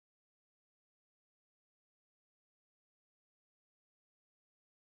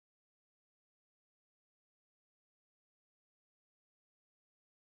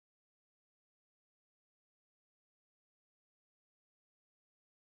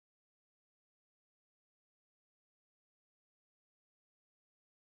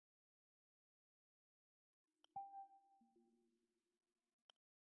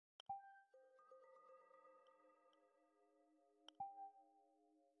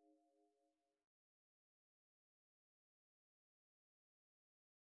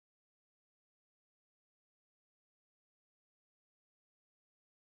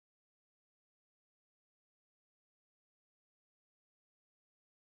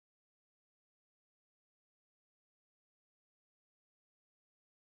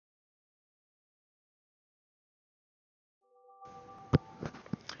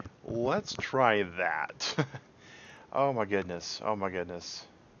Let's try that. Oh my goodness. Oh my goodness.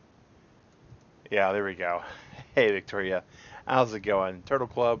 Yeah, there we go. Hey, Victoria. How's it going? Turtle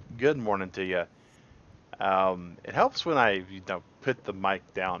Club, good morning to you. It helps when I put the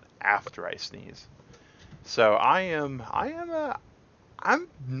mic down after I sneeze. So I'm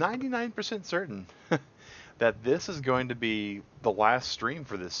 99% certain that this is going to be the last stream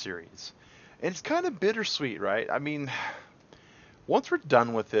for this series. And it's kind of bittersweet, right? I mean, once we're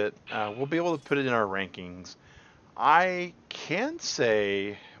done with it, we'll be able to put it in our rankings. I can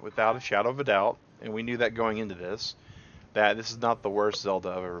say, without a shadow of a doubt, and we knew that going into this, that this is not the worst Zelda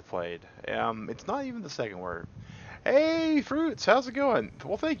I've ever played. It's not even the second word. Hey, Fruits, how's it going?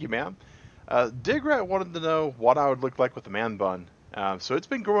 Well, thank you, man. Digrat wanted to know what I would look like with a man bun. So it's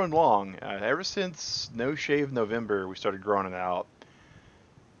been growing long. Ever since No Shave November, we started growing it out.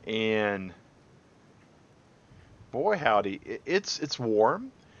 And boy, howdy, it's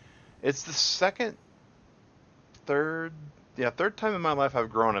warm. It's the third, third time in my life I've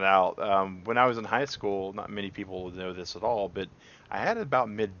grown it out. When I was in high school, not many people would know this at all, but I had it about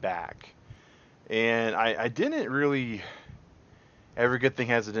mid back, and I didn't really. Every good thing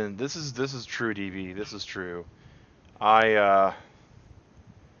has it in. This is true, DB. This is true. I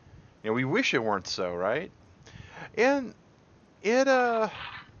we wish it weren't so, right? And it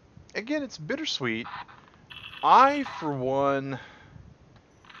again, it's bittersweet. I, for one,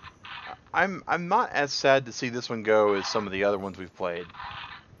 I'm not as sad to see this one go as some of the other ones we've played.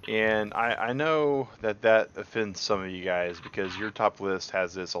 And I know that offends some of you guys because your top list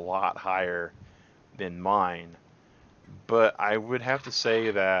has this a lot higher than mine. But I would have to say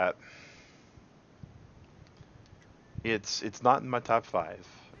that it's not in my top five,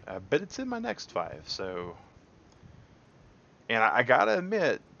 but it's in my next five. So, and I gotta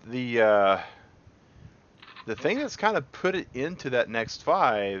admit the thing that's kind of put it into that next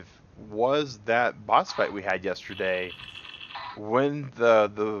five was that boss fight we had yesterday when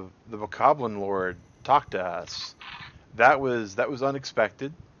the Bokoblin Lord talked to us. That was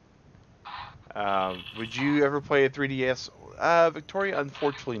unexpected. Would you ever play a 3DS? Victoria,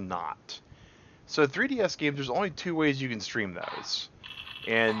 unfortunately not. So 3DS games, there's only two ways you can stream those,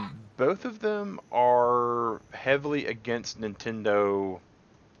 and both of them are heavily against Nintendo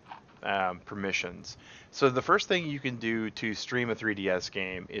permissions. So the first thing you can do to stream a 3DS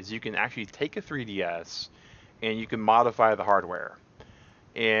game is you can actually take a 3DS and you can modify the hardware.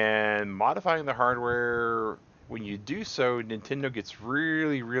 And modifying the hardware, when you do so, Nintendo gets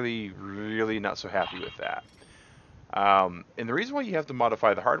really, really, really not so happy with that. And the reason why you have to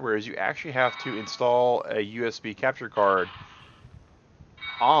modify the hardware is you actually have to install a USB capture card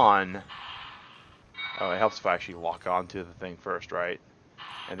on. Oh, it helps if I actually lock onto the thing first, right?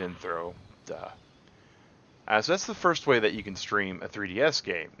 And then throw. Duh. So that's the first way that you can stream a 3DS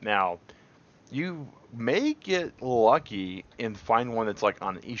game. Now, you may get lucky and find one that's like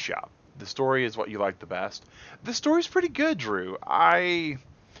on an eShop. The story is what you like the best. The story's pretty good, Drew. I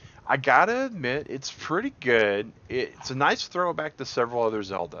gotta admit, it's pretty good. It's a nice throwback to several other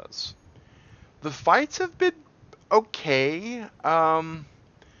Zeldas. The fights have been okay.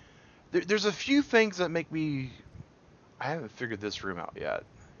 There's a few things that make me. I haven't figured this room out yet,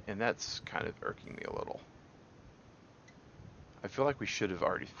 and that's kind of irking me a little. I feel like we should have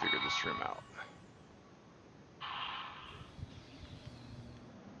already figured this room out.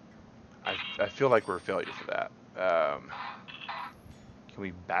 I feel like we're a failure for that. Can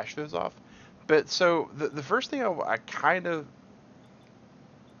we bash those off? But so the first thing I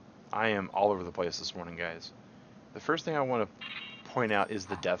am all over the place this morning, guys. The first thing I want to point out is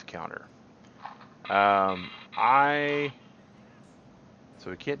the death counter. So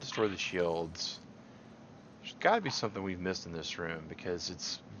we can't destroy the shields. There's got to be something we've missed in this room because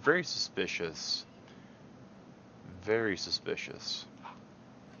it's very suspicious. Very suspicious.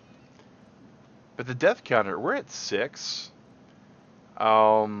 But the death counter, we're at 6.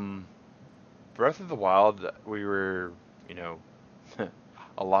 Breath of the Wild, we were,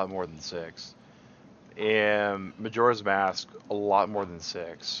 a lot more than 6. And Majora's Mask, a lot more than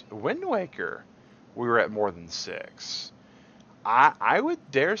 6. Wind Waker, we were at more than 6. I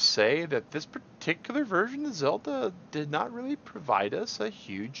would dare say that this particular version of Zelda did not really provide us a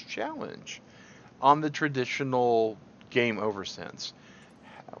huge challenge on the traditional game over sense.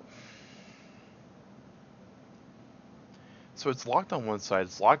 So it's locked on one side,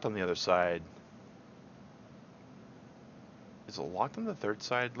 it's locked on the other side. Is it locked on the third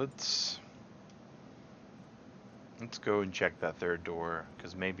side? Let's go and check that third door,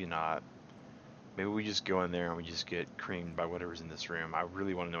 because maybe not. Maybe we just go in there and we just get creamed by whatever's in this room. I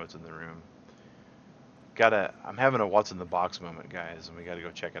really want to know what's in the room. I'm having a what's in the box moment, guys, and we gotta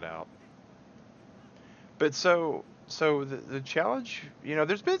go check it out. But so the challenge,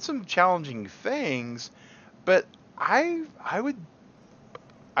 there's been some challenging things, but I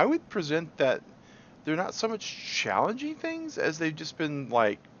would present that they're not so much challenging things as they've just been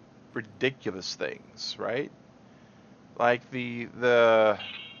like ridiculous things, right? Like the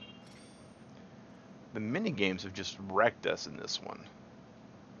mini games have just wrecked us in this one.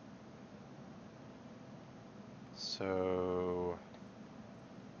 So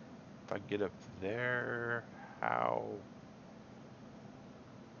if I get up there, how?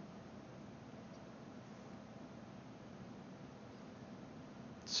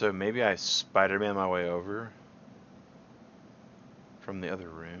 So maybe I Spider-Man my way over from the other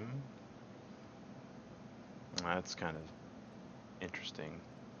room. That's kind of interesting.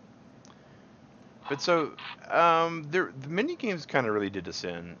 But so, the mini games kind of really did us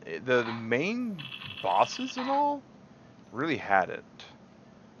in. The main bosses and all really had it,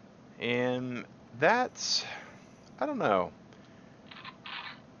 and that's, I don't know.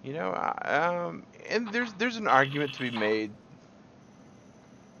 And there's an argument to be made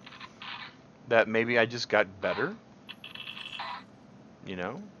that maybe I just got better. You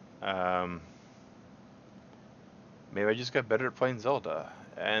know, um, maybe I just got better at playing Zelda,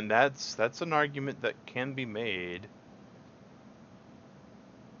 and that's an argument that can be made.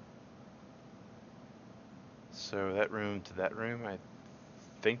 So that room to that room, I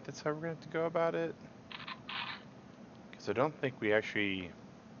think that's how we're going to have to go about it. Because I don't think we actually.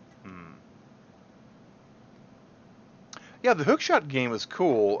 Hmm. Yeah, the hookshot game was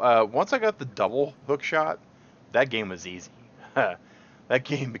cool. Once I got the double hookshot, that game was easy. That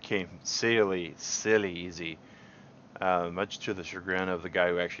game became silly, silly easy. Much to the chagrin of the guy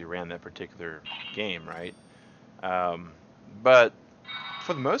who actually ran that particular game, right? Um, but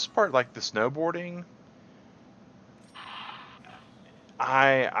for the most part, like the snowboarding,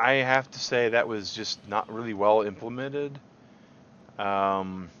 I have to say that was just not really well implemented.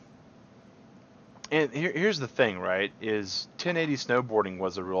 Um, and here's the thing, right? Is 1080 snowboarding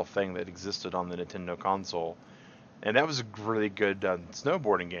was a real thing that existed on the Nintendo console, and that was a really good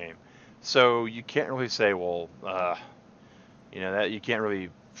snowboarding game. So you can't really say, well, that you can't really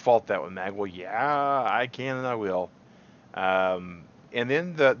fault that with Mag. Well, yeah, I can and I will. And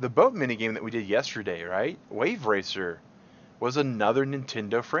then the boat mini game that we did yesterday, right? Wave Racer was another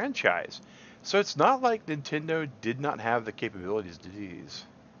Nintendo franchise. So it's not like Nintendo did not have the capabilities to do these.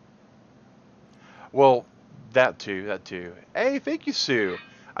 Well, that too, that too. Hey, thank you, Sue.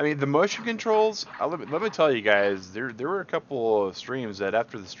 I mean, the motion controls. Let me tell you guys, there were a couple of streams that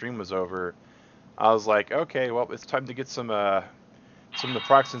after the stream was over, I was like, okay, well, it's time to get some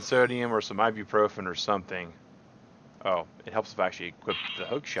naproxen sodium or some ibuprofen or something. Oh, it helps if I actually equip the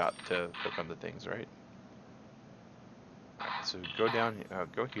hook shot to hook onto things, right? Alright, so go down,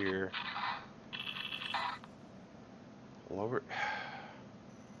 go here, lower.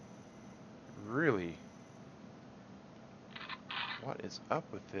 Really, what is up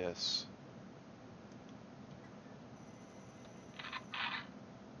with this?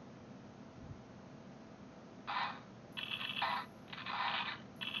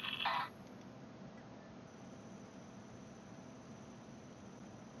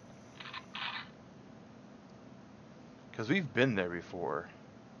 Because we've been there before.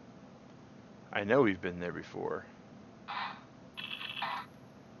 I know we've been there before.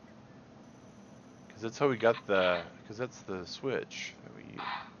 Because that's how we got because that's the switch that we use.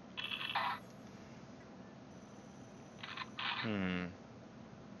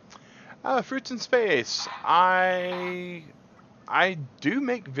 Fruits in Space. I do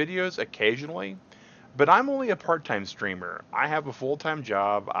make videos occasionally, but I'm only a part-time streamer. I have a full-time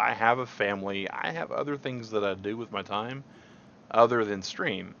job. I have a family. I have other things that I do with my time other than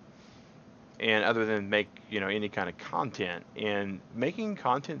stream and other than make, any kind of content. And making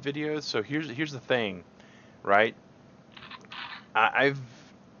content videos, so here's the thing, right? I- I've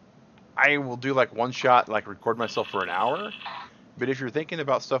I will do like one shot, like record myself for an hour. But if you're thinking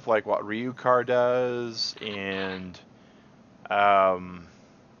about stuff like what Ryukar does, and trying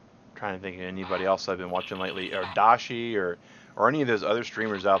to think of anybody else I've been watching lately, or Dashi, or any of those other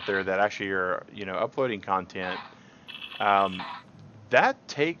streamers out there that actually are uploading content, um, that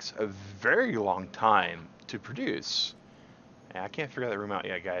takes a very long time to produce. I can't figure that room out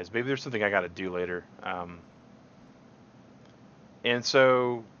yet, guys. Maybe there's something I got to do later. And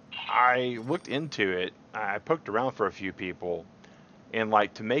so I looked into it. I poked around for a few people, and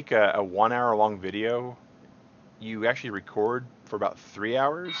like to make a 1 hour long video, you actually record for about 3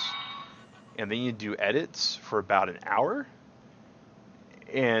 hours, and then you do edits for about an hour.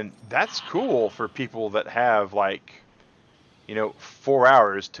 And that's cool for people that have like, 4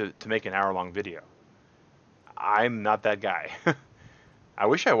 hours to make an hour-long video. I'm not that guy. I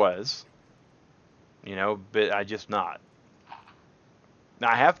wish I was, but I just not. Now,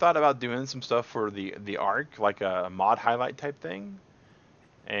 I have thought about doing some stuff for the ARC, like a mod highlight type thing.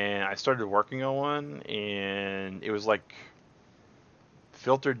 And I started working on one, and it was like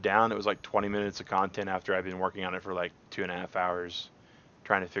filtered down. It was like 20 minutes of content after I've been working on it for like 2.5 hours,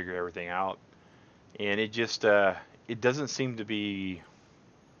 trying to figure everything out. And it just, it doesn't seem to be,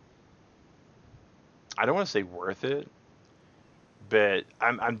 I don't want to say worth it, but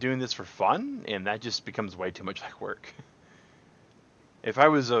I'm doing this for fun, and that just becomes way too much like work. If I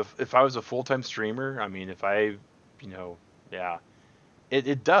was a full-time streamer, I mean, yeah,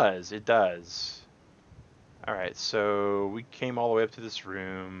 it does. All right, so we came all the way up to this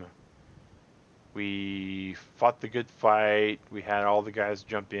room. We fought the good fight. We had all the guys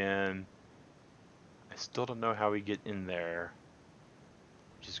jump in. I still don't know how we get in there,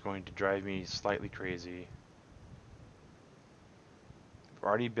 which is going to drive me slightly crazy. We've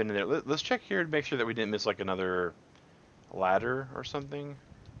already been in there. Let's check here to make sure that we didn't miss like another ladder or something.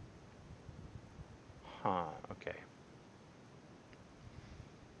 Huh, okay.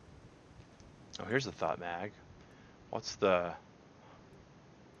 Oh, here's the thought mag. What's the...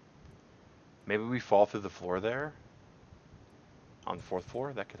 Maybe we fall through the floor there? On the 4th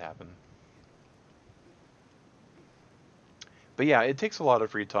floor? That could happen. But yeah, it takes a lot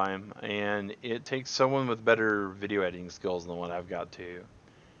of free time, and it takes someone with better video editing skills than what I've got too.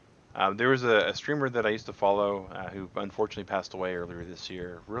 There was a streamer that I used to follow who unfortunately passed away earlier this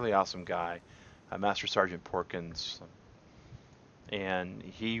year. Really awesome guy, Master Sergeant Porkins. And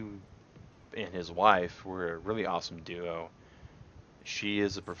he and his wife were a really awesome duo. She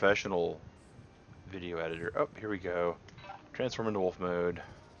is a professional video editor. Oh, here we go. Transform into wolf mode.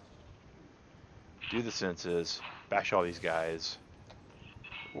 Do the senses. Bash all these guys.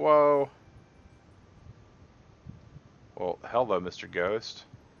 Whoa. Well, hello, Mr. Ghost.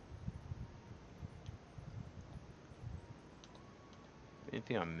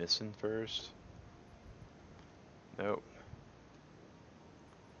 Anything I'm missing first? Nope.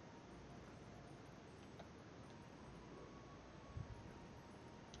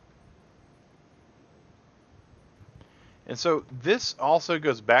 And so this also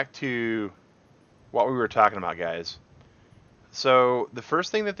goes back to what we were talking about, guys. So the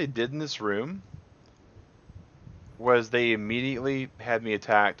first thing that they did in this room was they immediately had me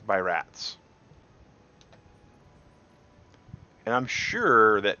attacked by rats. And I'm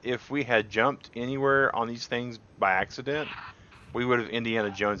sure that if we had jumped anywhere on these things by accident, we would have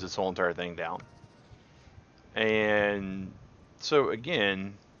Indiana Jones this whole entire thing down. And so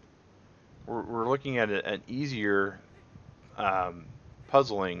again, we're looking at an easier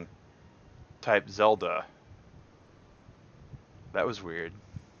puzzling type Zelda. That was weird.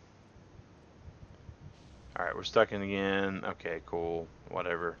 Alright, we're stuck in again. Okay, cool.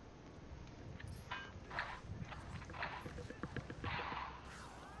 Whatever.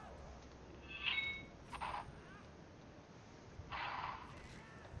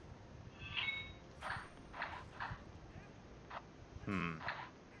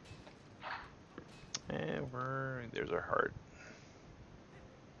 And there's our heart.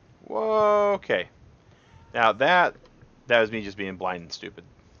 Whoa, okay. Now that was me just being blind and stupid.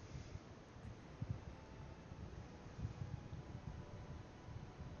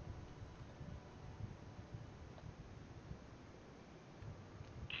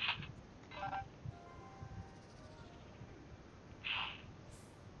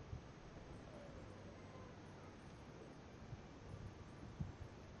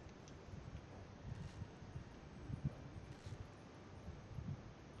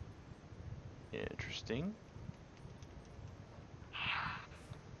 Interesting.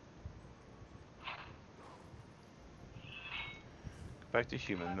 Back to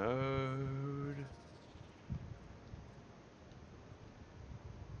human mode.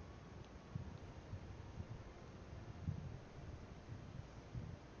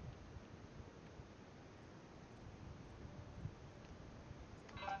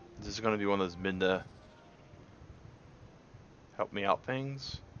 This is going to be one of those Minda help me out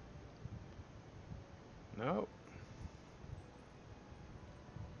things. Nope.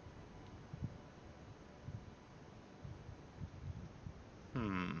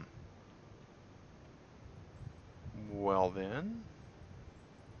 Well then.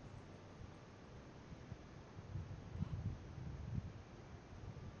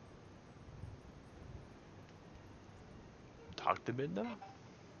 Talk to Minda?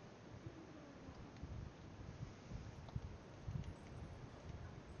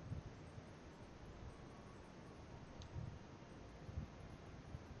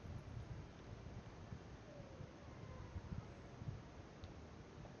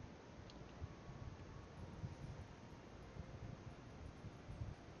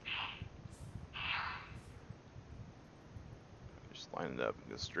 Line it up and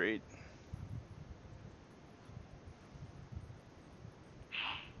go straight.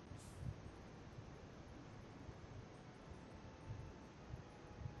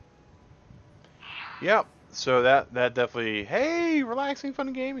 Yep. So that definitely. Hey, Relaxing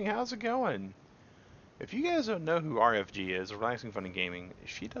Fun Gaming, how's it going? If you guys don't know who RFG is, Relaxing Fun Gaming,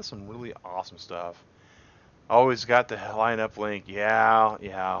 she does some really awesome stuff. Always got the lineup link. Yeah,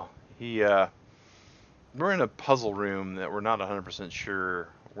 yeah. He we're in a puzzle room that we're not 100% sure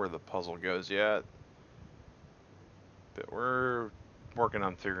where the puzzle goes yet, but we're working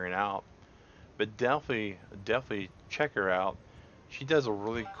on figuring out. But definitely check her out. She does a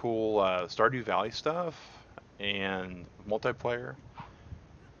really cool Stardew Valley stuff and multiplayer.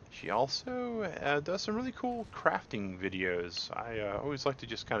 She also does some really cool crafting videos. I always like to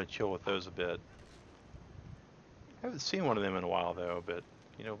just kind of chill with those a bit. I haven't seen one of them in a while though, but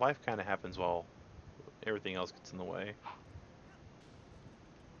you know, life kind of happens while everything else gets in the way.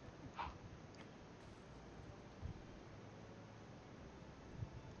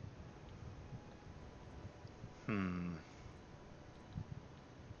 Hmm.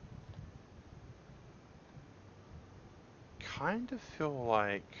 Kind of feel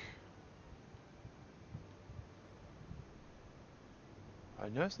like I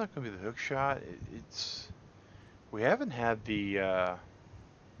know it's not going to be the hook shot. It's we haven't had the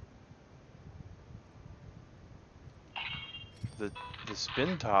the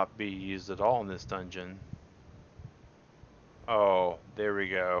spin top be used at all in this dungeon. Oh, there we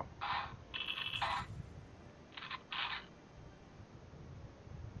go.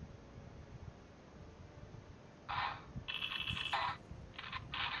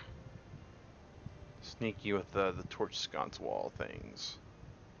 Sneaky with the torch sconce wall things.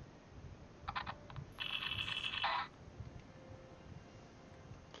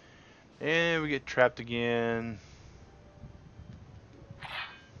 And we get trapped again.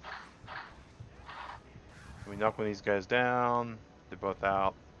 We knock one of these guys down. They're both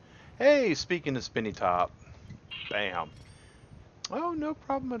out. Hey, speaking of spinny top. Bam. Oh, no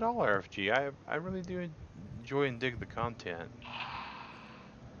problem at all, RFG. I really do enjoy and dig the content.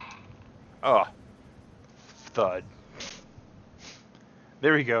 Oh, thud.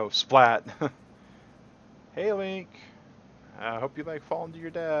 There we go. Splat. Hey, Link. I hope you like falling to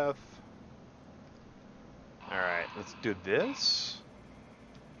your death. Alright, let's do this.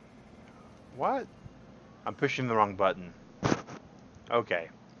 What? I'm pushing the wrong button. Okay.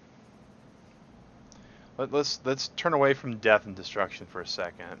 Let's turn away from death and destruction for a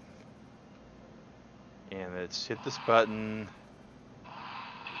second. And let's hit this button.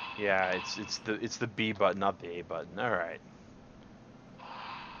 Yeah, it's the B button, not the A button. Alright.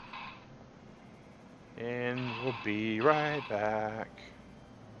 And we'll be right back.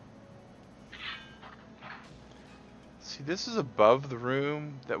 See, this is above the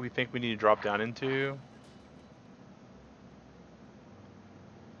room that we think we need to drop down into.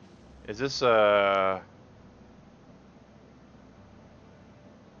 Is this No,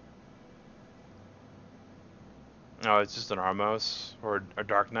 it's just an Armos or a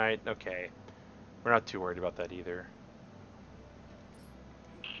Dark Knight. Okay. We're not too worried about that either.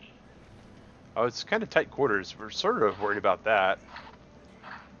 Oh, it's kind of tight quarters. We're sort of worried about that.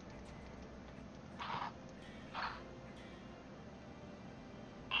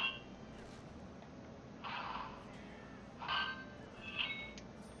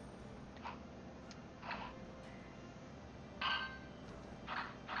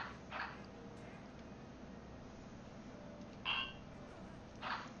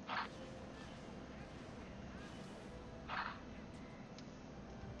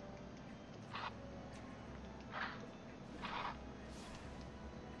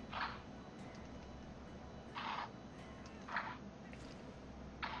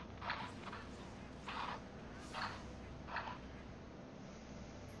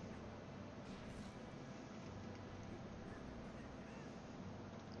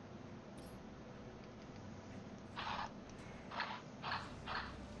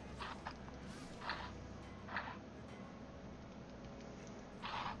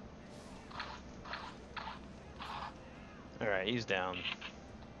 Alright, he's down.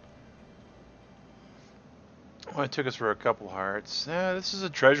 Well, it took us for a couple hearts. This is a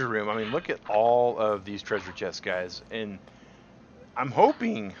treasure room. I mean, look at all of these treasure chests, guys. And I'm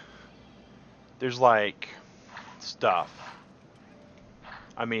hoping there's, like, stuff.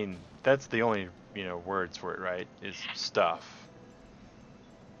 I mean, that's the only, words for it, right? Is stuff.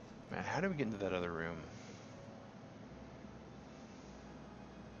 Man, how do we get into that other room?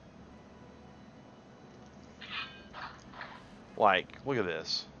 Like, look at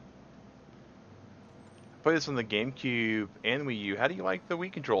this. play this on the GameCube and Wii U. How do you like the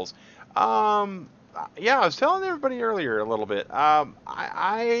Wii controls? Um, yeah, I was telling everybody earlier a little bit. I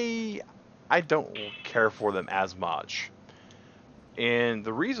don't care for them as much. And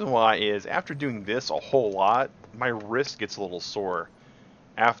the reason why is after doing this a whole lot, my wrist gets a little sore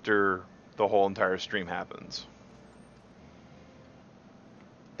after the whole entire stream happens.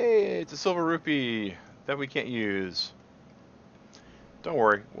 Hey, it's a silver rupee that we can't use. Don't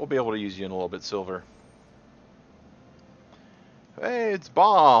worry, we'll be able to use you in a little bit, Silver. Hey, it's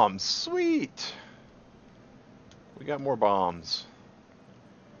bombs! Sweet! We got more bombs.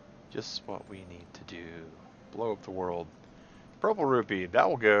 Just what we need to do. Blow up the world. Purple rupee, that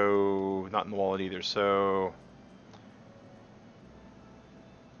will go not in the wallet either, so...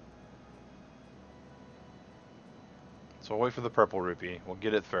 So we'll wait for the purple rupee. We'll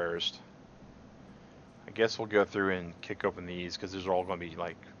get it first. I guess we'll go through and kick open these, because these are all going to be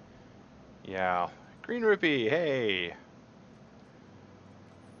like... Yeah. Green rupee, hey!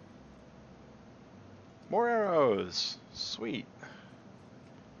 More arrows! Sweet.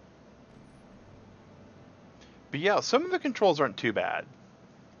 But yeah, some of the controls aren't too bad.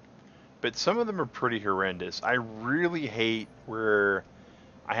 But some of them are pretty horrendous. I really hate where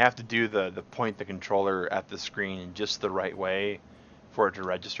I have to do the point the controller at the screen in just the right way for it to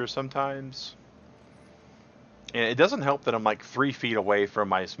register sometimes. And it doesn't help that I'm like 3 feet away from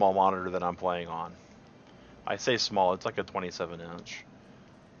my small monitor that I'm playing on. I say small, it's like a 27-inch.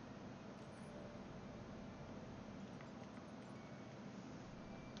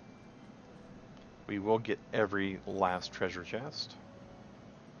 We will get every last treasure chest.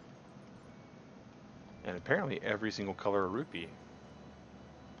 And apparently every single color of rupee.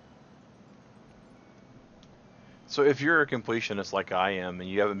 So if you're a completionist like I am and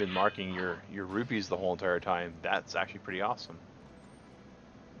you haven't been marking your rupees the whole entire time, that's actually pretty awesome.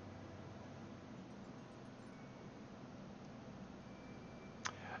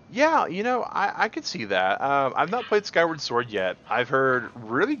 Yeah, you know, I could see that. I've not played Skyward Sword yet. I've heard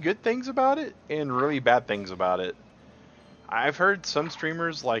really good things about it and really bad things about it. I've heard some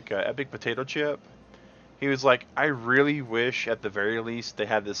streamers like Epic Potato Chip. He was like, I really wish at the very least they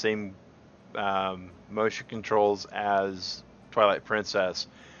had the same motion controls as Twilight Princess,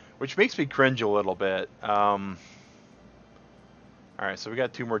 which makes me cringe a little bit. Alright, so we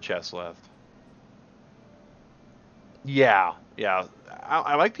got 2 more chests left. Yeah.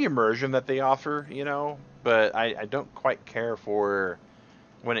 I like the immersion that they offer, you know, but I don't quite care for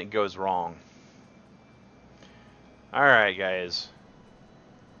when it goes wrong. Alright, guys.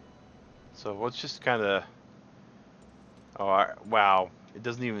 So let's just kind of... Oh, wow. It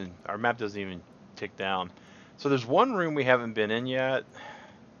doesn't even... Our map doesn't even tick down. So there's one room we haven't been in yet.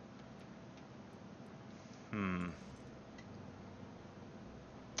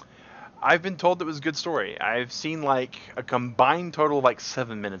 I've been told it was a good story. I've seen like a combined total of like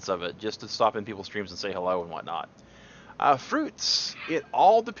 7 minutes of it just to stop in people's streams and say hello and whatnot. Fruits. It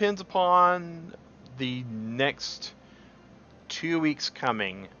all depends upon the next 2 weeks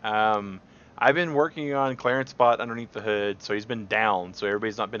coming. I've been working on Clarence Bot underneath the hood, so he's been down, so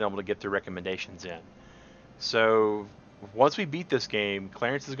everybody's not been able to get their recommendations in. So once we beat this game,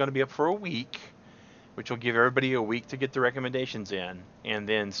 Clarence is going to be up for a week, which will give everybody a week to get the recommendations in. And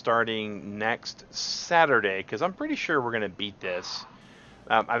then starting next Saturday, because I'm pretty sure we're going to beat this.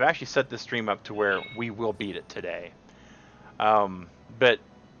 I've actually set this stream up to where we will beat it today. But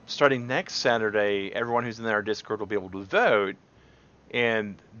starting next Saturday, everyone who's in our Discord will be able to vote,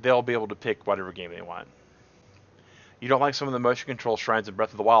 and they'll be able to pick whatever game they want. You don't like some of the motion control shrines in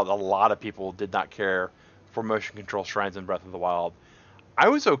Breath of the Wild? A lot of people did not care for motion control shrines in Breath of the Wild. I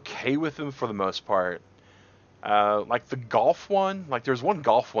was okay with them for the most part. Like the golf one, like there's one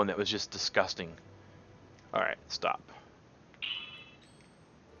golf one that was just disgusting. Alright, stop.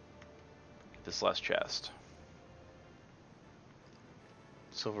 Get this last chest.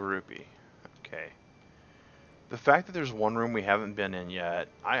 Silver rupee. Okay. The fact that there's one room we haven't been in yet,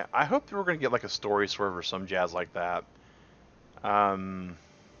 I hope that we're going to get like a story swerve or some jazz like that.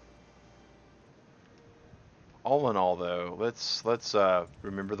 All in all, though, let's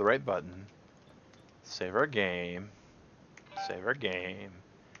remember the right button. Save our game. Save our game.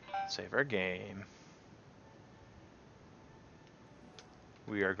 Save our game.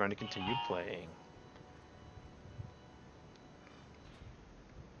 We are going to continue playing.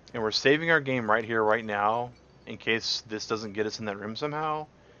 And we're saving our game right here, right now, in case this doesn't get us in that room somehow,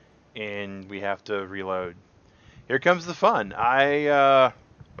 and we have to reload. Here comes the fun. Okay,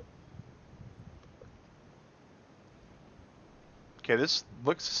 this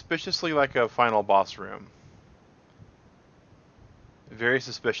looks suspiciously like a final boss room. Very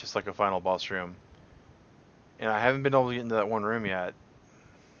suspicious like a final boss room. And I haven't been able to get into that one room yet.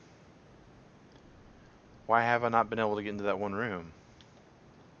 Why have I not been able to get into that one room?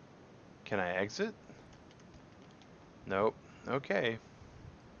 Can I exit? Nope. Okay.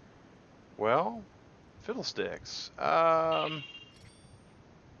 Well, fiddlesticks. We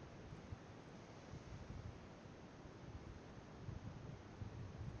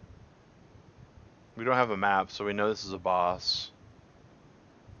don't have a map, so we know this is a boss.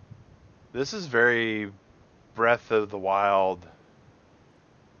 This is very Breath of the Wild-esque.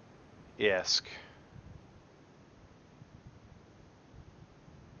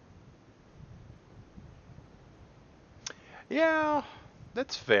 Yeah,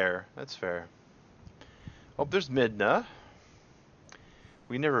 that's fair. That's fair. Oh, there's Midna.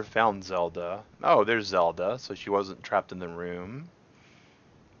 We never found Zelda. Oh, there's Zelda, so she wasn't trapped in the room.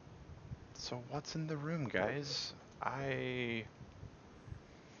 So what's in the room, guys?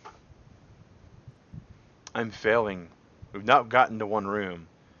 I'm failing. We've not gotten to one room.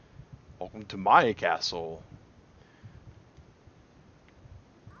 Welcome to my castle.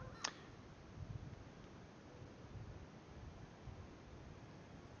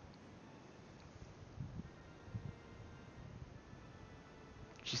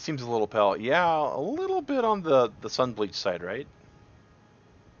 She seems a little pale. Yeah, a little bit on the sun bleach side, right?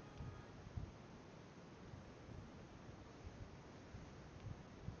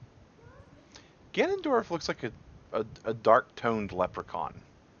 Ganondorf looks like a dark-toned leprechaun.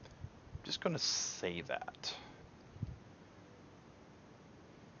 I'm just going to say that.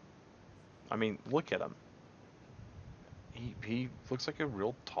 I mean, look at him. He looks like a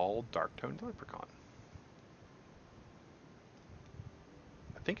real tall, dark-toned leprechaun.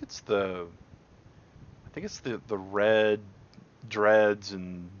 I think it's the red dreads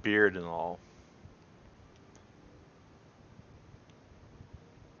and beard and all.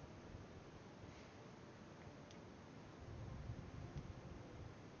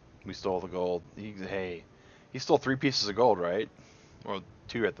 We stole the gold. Hey, he stole 3 pieces of gold, right? Or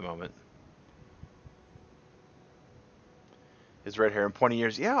 2 at the moment. His red hair and pointy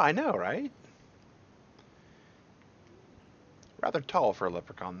ears. Yeah, I know, right? Rather tall for a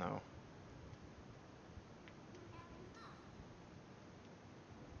leprechaun, though.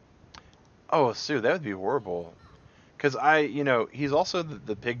 Oh, Sue, that would be horrible. Because he's also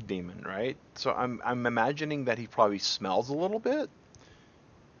the pig demon, right? So I'm imagining that he probably smells a little bit.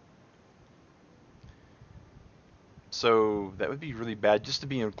 So that would be really bad just to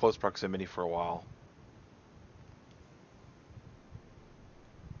be in close proximity for a while.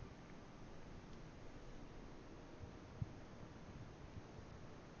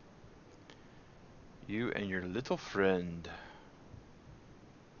 You and your little friend.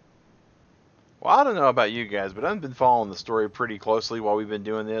 Well, I don't know about you guys, but I've been following the story pretty closely while we've been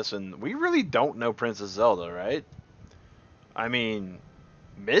doing this, and we really don't know Princess Zelda, right? I mean,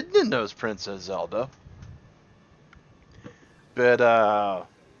 Midna knows Princess Zelda. But, I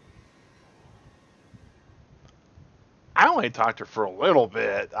only talked to her for a little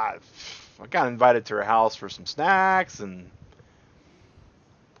bit. I got invited to her house for some snacks, and...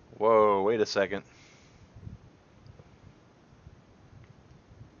 Whoa, wait a second.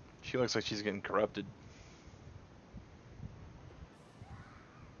 She looks like she's getting corrupted.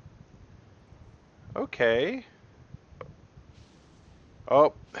 Okay.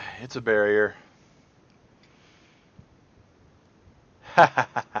 Oh, it's a barrier.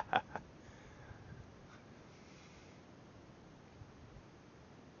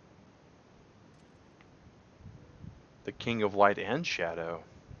 The King of Light and Shadow.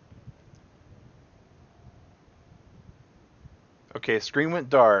 Okay, screen went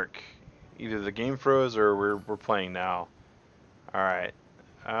dark. Either the game froze or we're playing now. All right.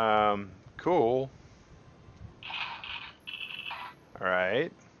 Cool. All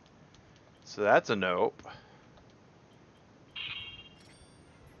right. So that's a nope.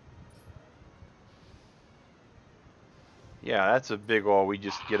 Yeah, that's a big ol' we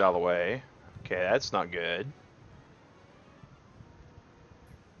just get out of the way. Okay, that's not good.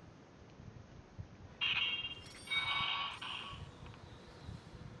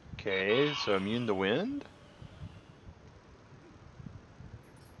 Okay, so immune to wind?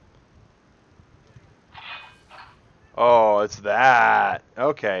 Oh, it's that.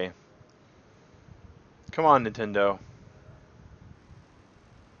 Okay. Come on, Nintendo.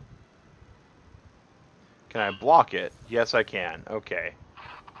 Can I block it? Yes, I can. Okay.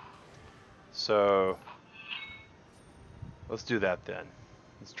 So, let's do that then.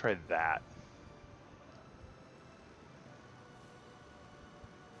 Let's try that.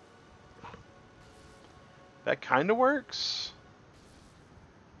 That kind of works.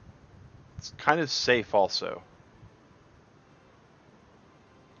 It's kind of safe also.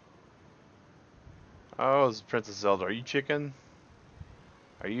 Oh, it's Princess Zelda. Are you chicken?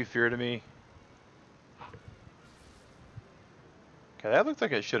 Are you fear to me? Okay, that looks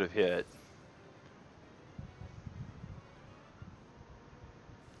like it should have hit.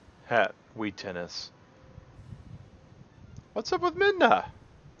 Hat, Wii tennis. What's up with Midna?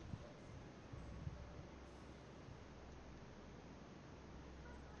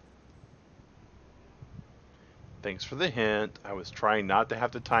 Thanks for the hint. I was trying not to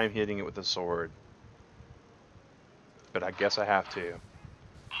have to time hitting it with a sword. But I guess I have to.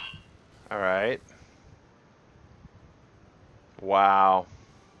 Alright. Wow.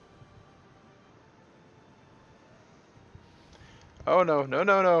 Oh no, no,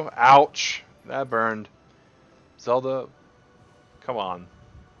 no, no. Ouch. That burned. Zelda, come on.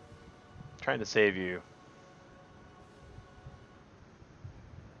 I'm trying to save you.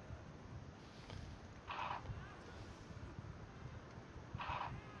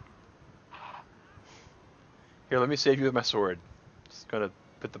 Here, let me save you with my sword. Just gonna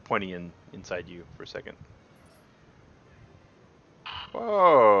put the pointy inside you for a second.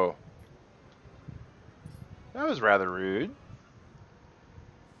 Whoa. That was rather rude.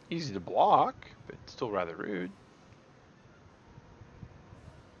 Easy to block, but still rather rude.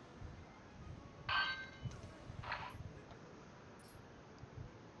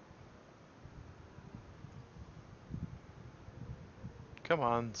 Come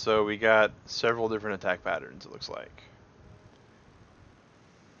on. So we got several different attack patterns, it looks like.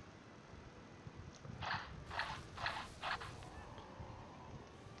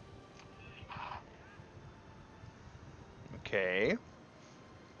 Okay.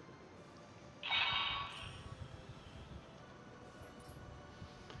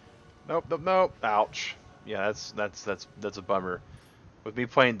 Nope, nope, nope. Ouch. Yeah, that's a bummer. With me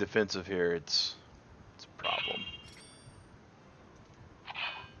playing defensive here, it's a problem.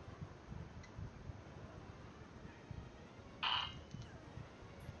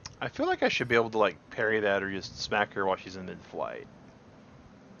 I feel like I should be able to like parry that or just smack her while she's in mid-flight.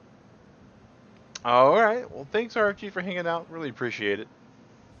 Alright, well thanks RFG for hanging out. Really appreciate it.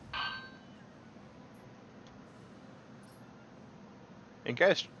 And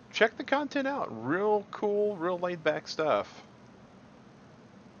guys, check the content out. Real cool, real laid back stuff.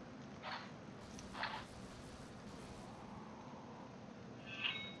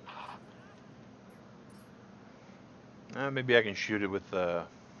 Maybe I can shoot it with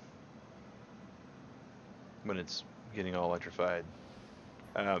when it's getting all electrified.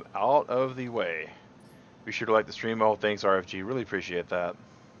 Out of the way. Be sure to like the stream. Oh, thanks RFG. Really appreciate that.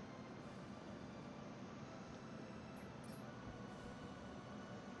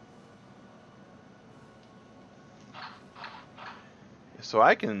 So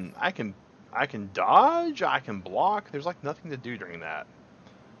I can dodge, I can block. There's like nothing to do during that.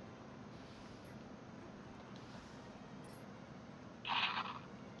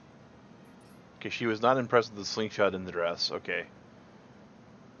 Okay, she was not impressed with the slingshot in the dress. Okay.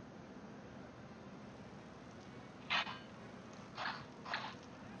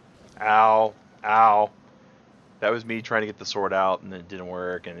 Ow. Ow. That was me trying to get the sword out and it didn't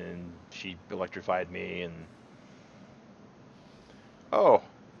work and then she electrified me and... Oh.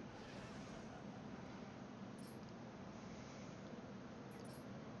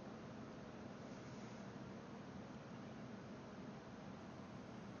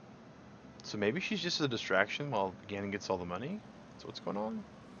 So maybe she's just a distraction while Ganon gets all the money? That's what's going on?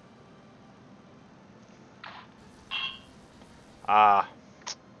 Ah.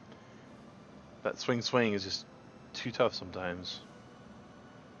 That swing is just too tough sometimes.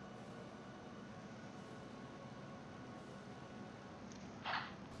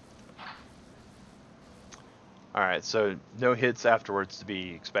 Alright, so no hits afterwards to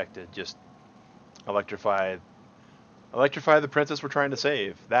be expected, just electrify the princess we're trying to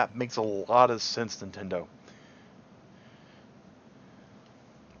save. That makes a lot of sense, Nintendo.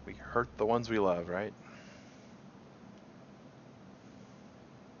 We hurt the ones we love, right?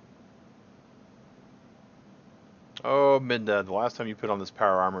 Oh, Minda, the last time you put on this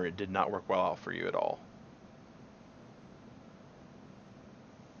power armor, it did not work well out for you at all.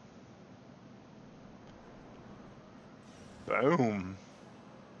 Boom.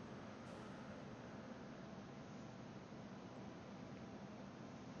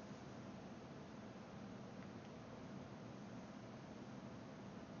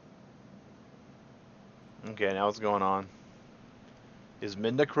 Okay, now what's going on? Is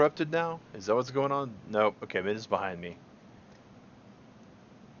Minda corrupted now? Is that what's going on? Nope. Okay, Minda's behind me.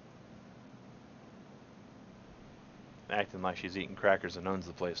 Acting like she's eating crackers and owns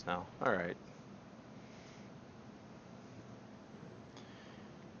the place now. Alright.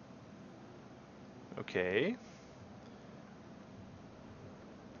 Okay.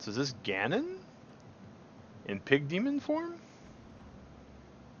 So is this Ganon? In pig demon form?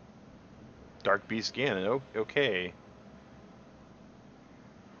 Dark Beast Ganon. Okay.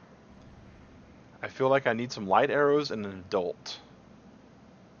 I feel like I need some light arrows and an adult.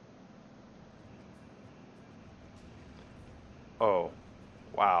 Oh.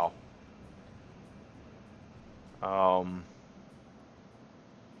 Wow.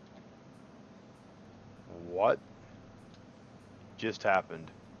 What just happened?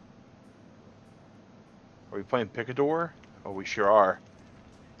 Are we playing Picador? Oh, we sure are.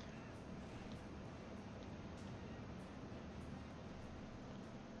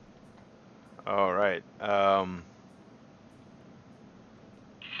 All right. Got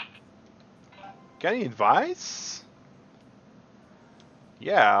any advice?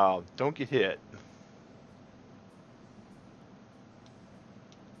 Yeah, don't get hit.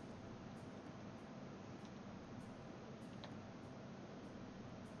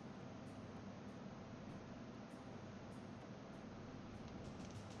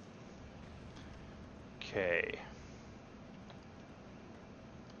 Okay.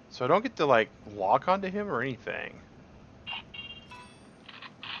 So I don't get to, like, lock onto him or anything.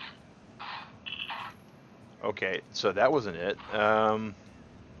 Okay, so that wasn't it.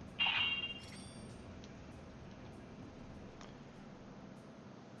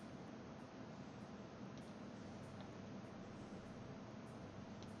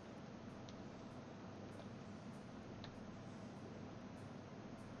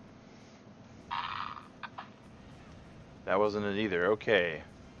 That wasn't it either. Okay.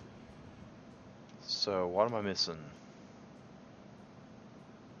 So what am I missing?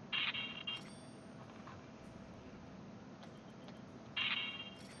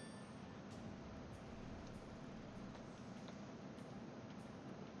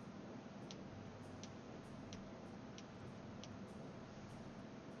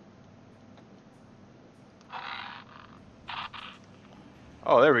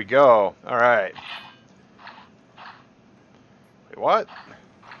 Oh, there we go. All right. Wait, what?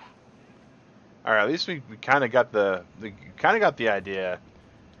 All right. At least we kind of got the idea.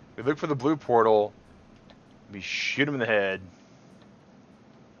 We look for the blue portal. We shoot him in the head.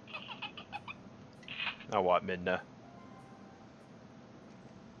 Now what, Midna?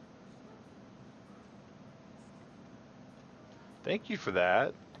 Thank you for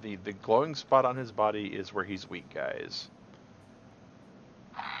that. The glowing spot on his body is where he's weak, guys.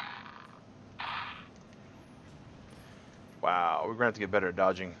 Wow, we're gonna have to get better at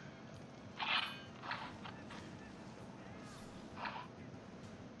dodging.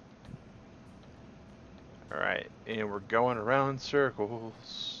 Alright, and we're going around in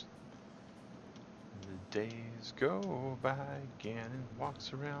circles. The days go by, Ganon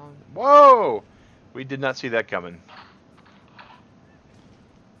walks around. Whoa! We did not see that coming.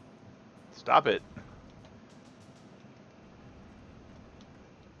 Stop it.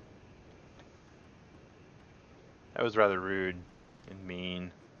 That was rather rude and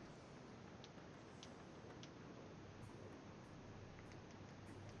mean.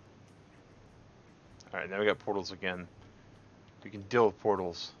 Alright, now we got portals again. We can deal with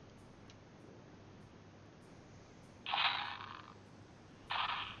portals.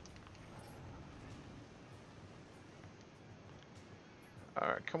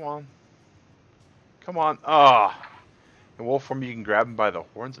 Alright, come on. Come on. Ah! In wolf form, you can grab him by the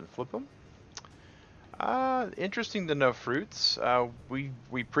horns and flip him. Interesting to know, Fruits. We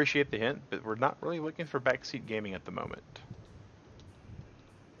appreciate the hint, but we're not really looking for backseat gaming at the moment.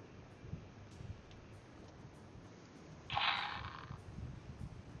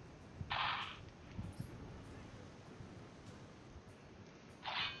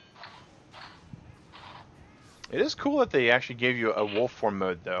 It is cool that they actually gave you a wolf form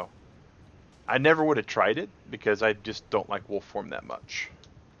mode, though. I never would have tried it because I just don't like wolf form that much.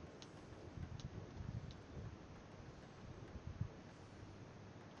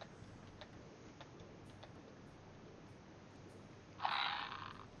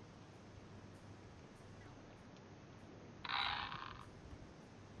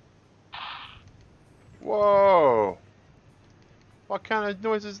 Whoa! What kind of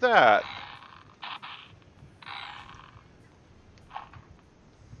noise is that?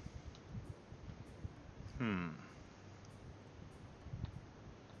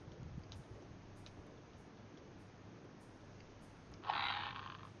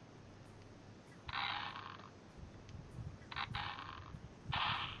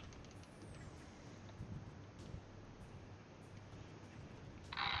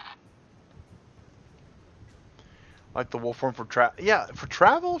 Like the wolf form for yeah, for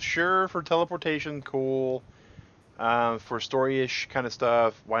travel, sure. For teleportation, cool. For story-ish kind of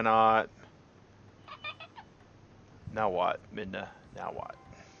stuff, why not? Now what, Midna? Now what?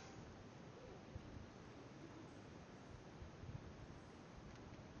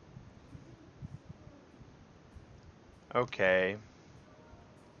 Okay.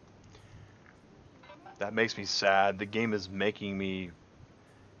 That makes me sad. The game is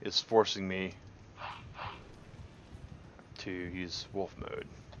forcing me to use wolf mode.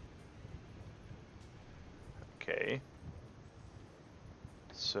 Okay.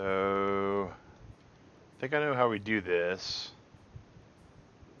 So, I think I know how we do this.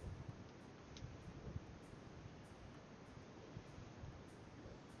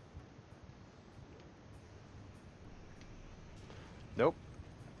 Nope.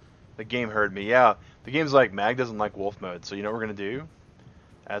 The game heard me. Yeah, the game's like, Mag doesn't like wolf mode, so you know what we're going to do?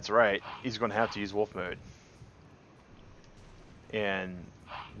 That's right. He's going to have to use wolf mode. And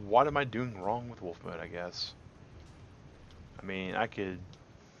what am I doing wrong with wolf mode, I guess? I mean, I could...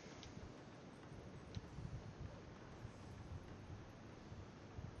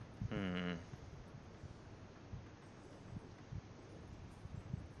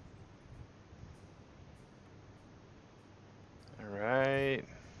 Alright.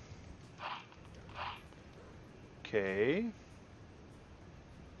 Okay.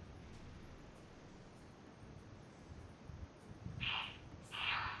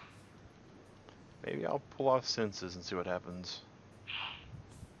 Maybe I'll pull off senses and see what happens.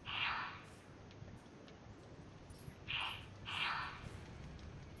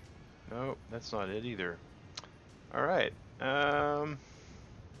 Nope, that's not it either. Alright.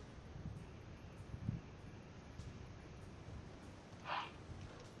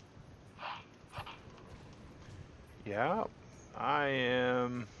 Yeah, I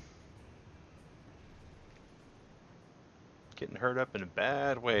am getting hurt up in a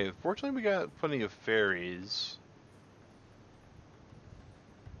bad way. Fortunately, we got plenty of fairies.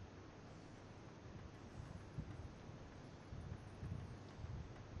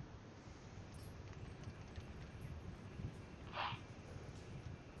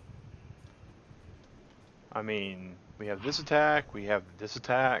 I mean, we have this attack, we have this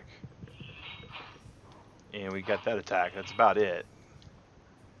attack, and we got that attack. That's about it.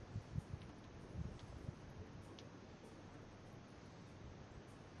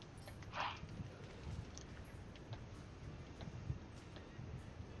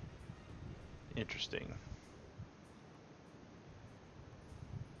 Interesting.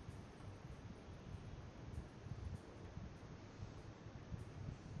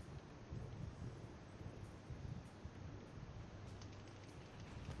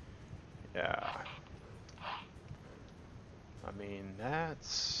 Yeah. I mean,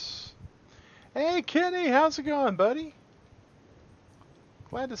 that's... Hey, Kenny, how's it going, buddy?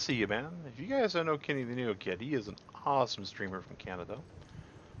 Glad to see you, man. If you guys don't know Kenny the Neo Kid, he is an awesome streamer from Canada.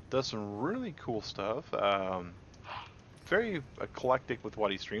 Does some really cool stuff. Very eclectic with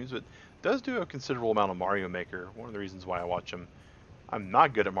what he streams, but does do a considerable amount of Mario Maker. One of the reasons why I watch him. I'm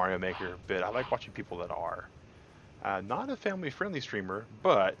not good at Mario Maker, but I like watching people that are. Not a family-friendly streamer,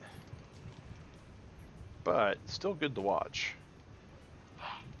 but still good to watch.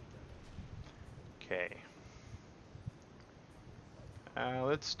 Okay.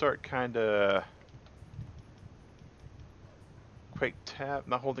 Let's start kind of quick tap,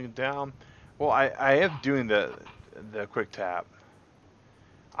 not holding it down. Well, I am doing the quick tap.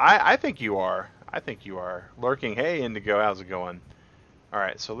 I think you are. I think you are lurking. Hey, Indigo, how's it going? All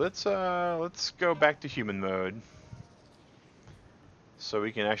right, so let's go back to human mode, so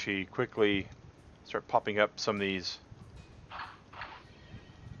we can actually quickly start popping up some of these.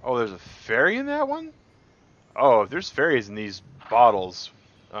 Oh, there's a fairy in that one? Oh, if there's fairies in these bottles.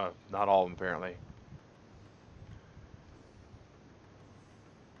 Not all of them, apparently.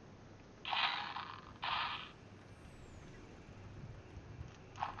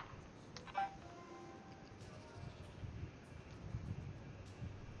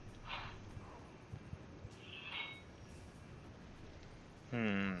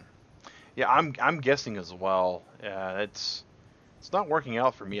 Yeah, I'm guessing as well. It's not working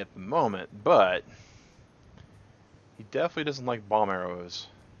out for me at the moment, but he definitely doesn't like bomb arrows.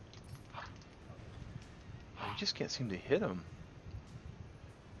 You just can't seem to hit him.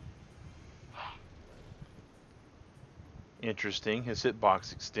 Interesting. His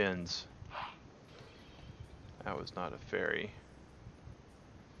hitbox extends. That was not a fairy.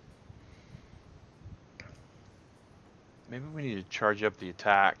 Maybe we need to charge up the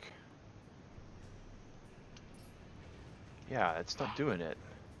attack. Yeah, it's not doing it.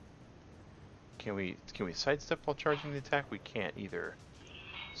 Can we sidestep while charging the attack? We can't either.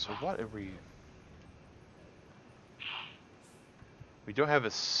 So what are we... We don't have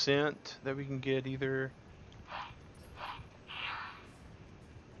a scent that we can get either.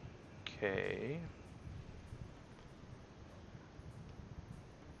 Okay.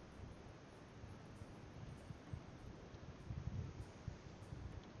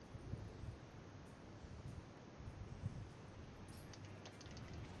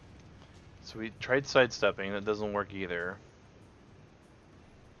 So we tried sidestepping, that doesn't work either.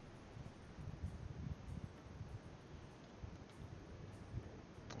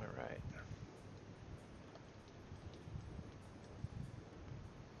 Alright.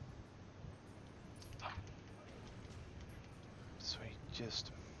 So we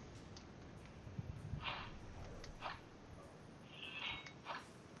just...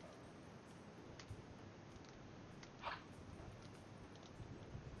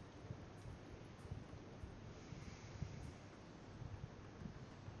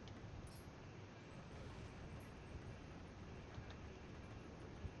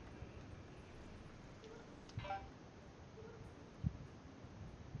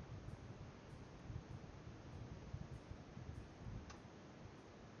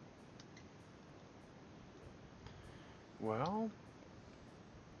 Well,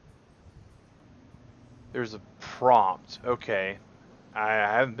 there's a prompt. Okay. I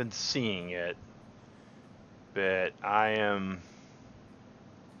haven't been seeing it, but I am...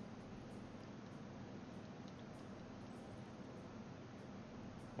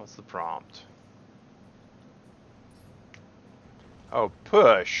 What's the prompt? Oh,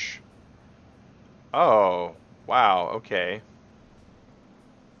 push. Oh, wow, okay.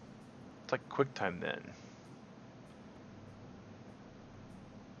 It's like QuickTime then.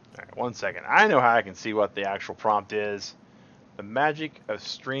 Alright, 1 second. I know how I can see what the actual prompt is. The magic of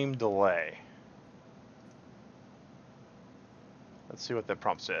stream delay. Let's see what that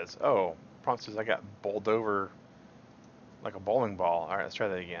prompt says. Oh, prompt says I got bowled over like a bowling ball. Alright, let's try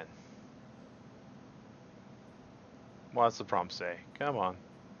that again. What's the prompt say? Come on.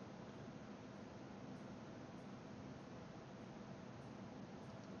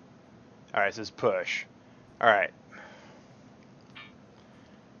 Alright, it says push. Alright.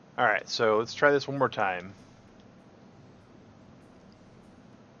 Alright, so let's try this one more time.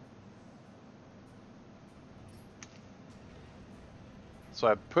 So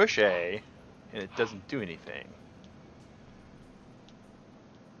I push A, and it doesn't do anything.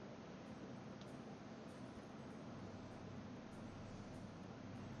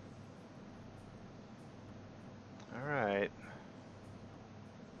 Alright.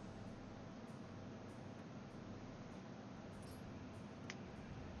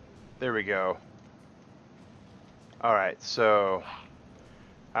 There we go. Alright, so...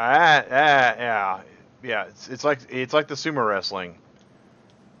 yeah. Yeah, it's like the sumo wrestling.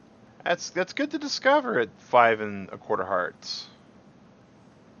 That's good to discover at 5 1/4 hearts.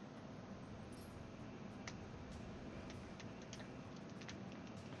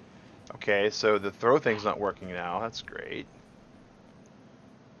 Okay, so the throw thing's not working now. That's great.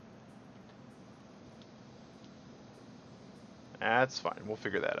 That's fine. We'll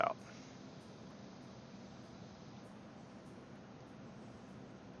figure that out.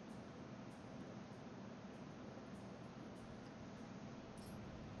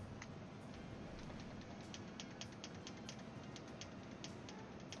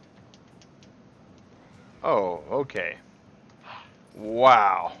 Oh, okay.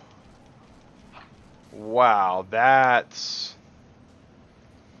 Wow. Wow, that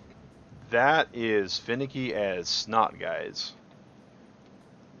is finicky as snot, guys.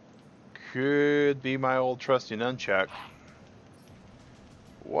 Could be my old trusty nunchuck.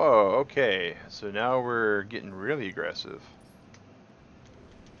 Whoa, okay. So now we're getting really aggressive.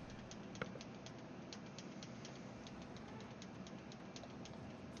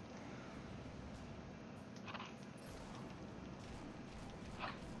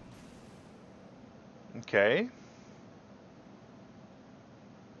 Okay.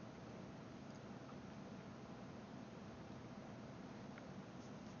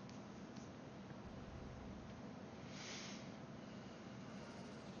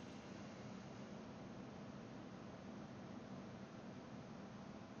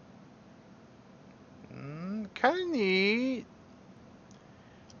 Kind of neat.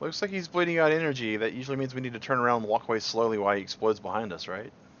 Looks like he's bleeding out energy. That usually means we need to turn around and walk away slowly while he explodes behind us,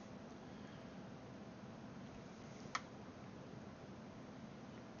 right?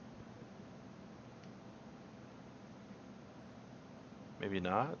 Maybe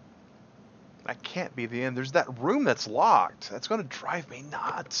not. That can't be the end. There's that room that's locked. That's going to drive me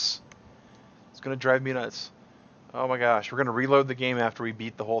nuts. It's gonna drive me nuts. Oh my gosh, we're gonna reload the game after we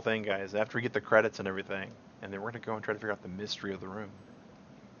beat the whole thing, guys. After we get the credits and everything, and then we're gonna go and try to figure out the mystery of the room.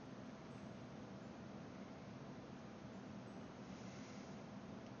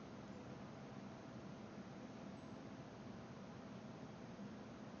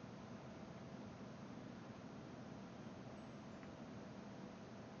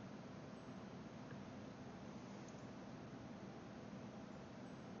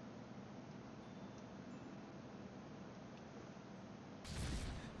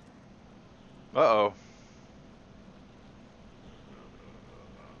 Uh-oh.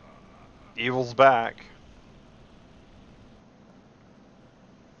 Evil's back.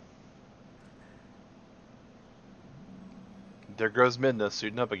 There goes Midna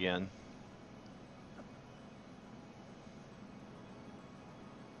suiting up again.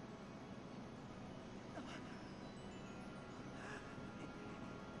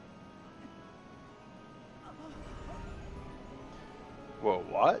 Whoa,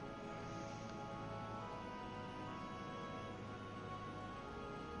 what?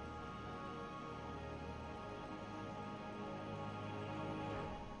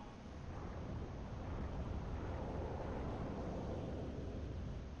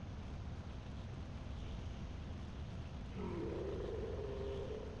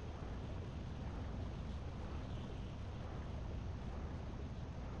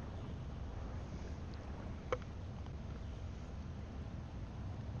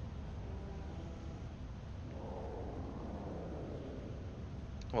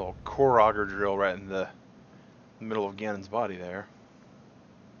 A little core auger drill right in the middle of Ganon's body there.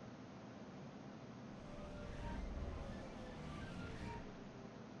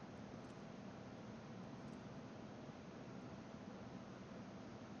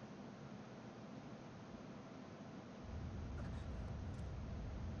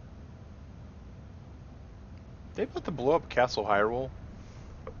 They about to blow up Castle Hyrule?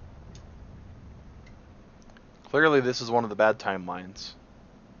 Clearly this is one of the bad timelines.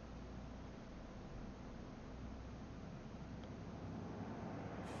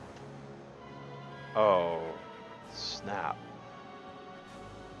 Oh, snap.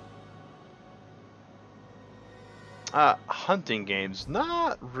 Hunting games,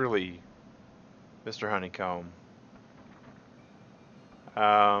 not really, Mr. Honeycomb.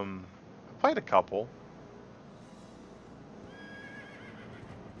 I played a couple.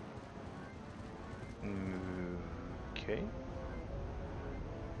 Okay.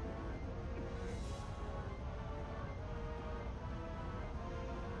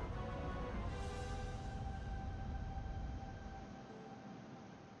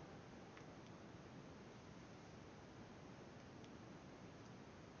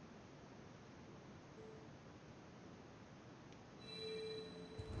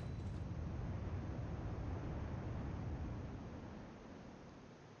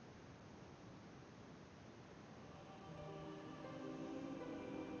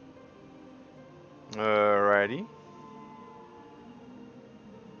 Alrighty.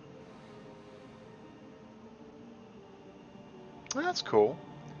 That's cool.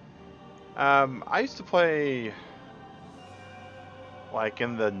 I used to play, like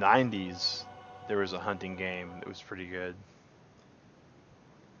in the 90s, there was a hunting game that was pretty good.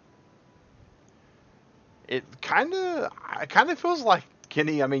 It kind of feels like,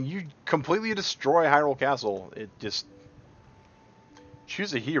 Kenny, I mean, you completely destroy Hyrule Castle. It just,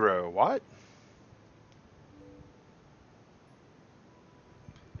 choose a hero. What?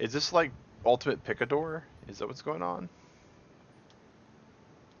 Is this like Ultimate Picador? Is that what's going on?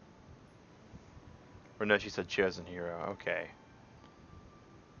 Or no, she said chosen hero. Okay.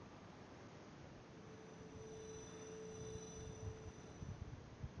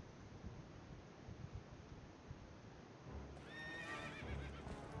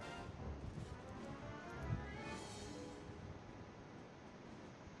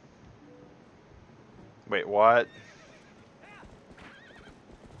 Wait, what?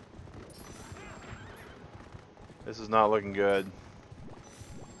 This is not looking good.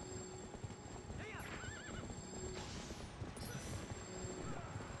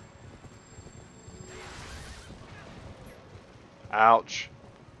 Ouch.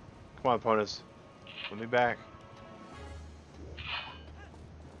 Come on, opponents. Put me back.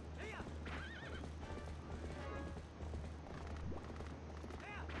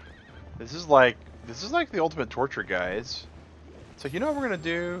 This is like the ultimate torture, guys. So you know what we're gonna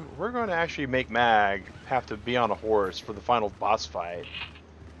do? We're going to actually make Mag have to be on a horse for the final boss fight.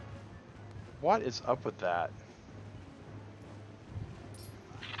 What is up with that?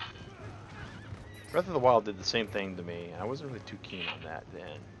 Breath of the Wild did the same thing to me. I wasn't really too keen on that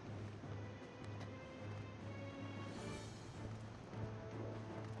then.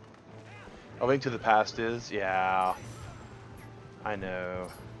 A Link to the Past is? Yeah, I know.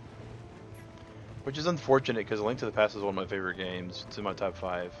 Which is unfortunate because A Link to the Past is one of my favorite games. It's in my top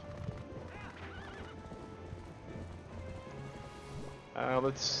 5.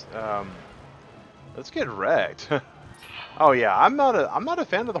 Let's get wrecked. Oh yeah, I'm not a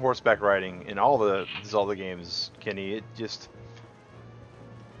fan of the horseback riding in all the Zelda games, Kenny. It just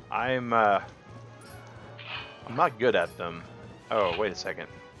I'm not good at them. Oh, wait a second.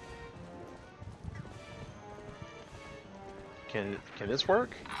 Can this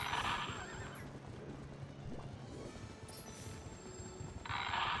work?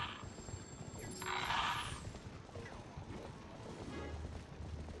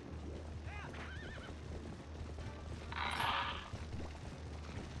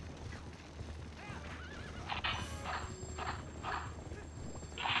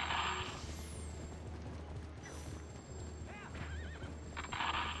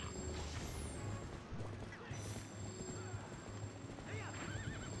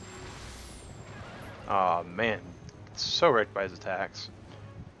 Aw, man. So wrecked by his attacks.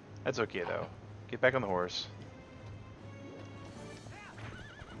 That's okay, though. Get back on the horse.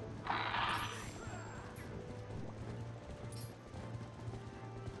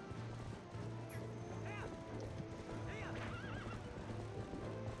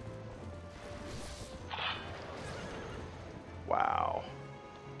 Wow.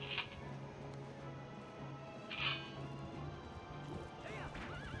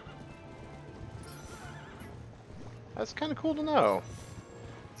 That's kind of cool to know.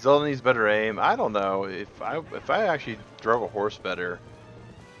 Zelda needs better aim. I don't know if I actually drove a horse better.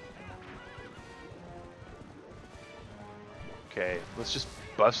 Okay, let's just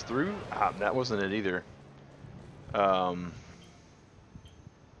bust through. Ah, that wasn't it either. I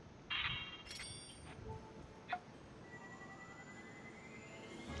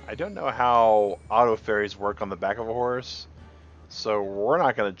don't know how auto fairies work on the back of a horse, so we're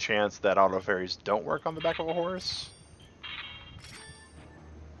not going to chance that auto fairies don't work on the back of a horse.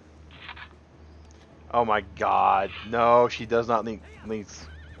 Oh my god. No, she does not need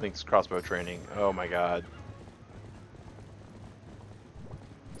Link's crossbow training. Oh my god.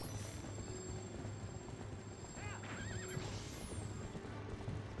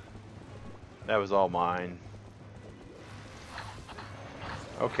 That was all mine.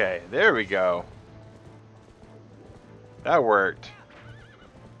 Okay, there we go. That worked.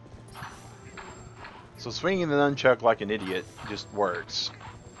 So swinging the nunchuck like an idiot just works.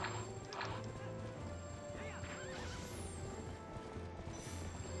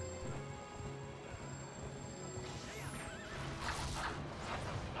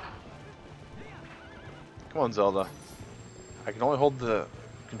 Come on, Zelda. I can only hold the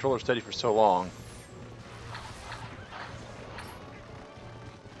controller steady for so long.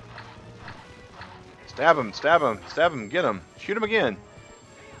 Stab him, stab him, stab him, get him. Shoot him again.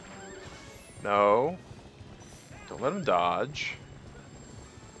 No. Don't let him dodge.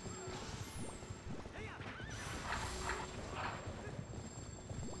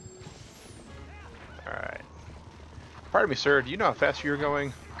 Alright. Pardon me, sir. Do you know how fast you're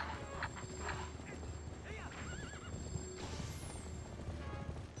going?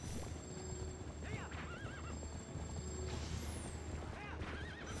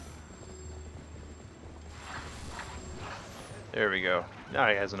 There we go. Now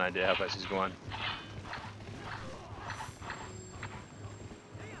he has an idea how fast he's going.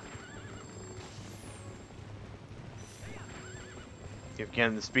 Give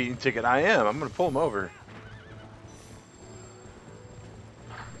Ken the speeding ticket. I am. I'm going to pull him over.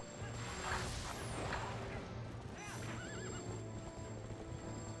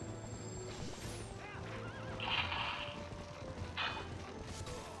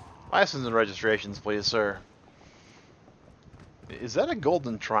 License and registrations, please, sir. Is that a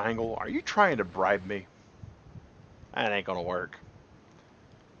golden triangle? Are you trying to bribe me? That ain't gonna work.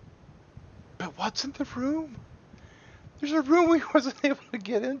 But what's in the room? There's a room we wasn't able to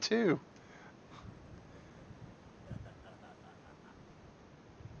get into.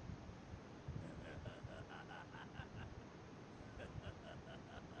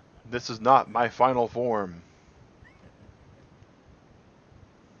 This is not my final form.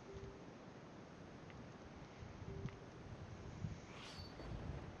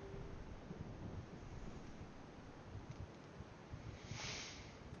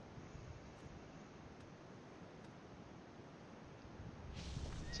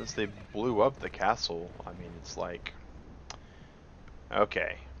 Since they blew up the castle, I mean, it's like...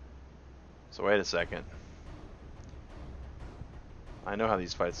 Okay. So wait a second. I know how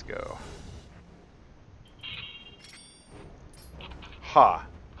these fights go. Ha!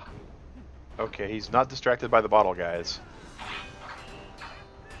 Okay, he's not distracted by the bottle, guys.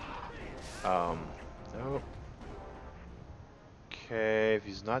 Nope. Okay, if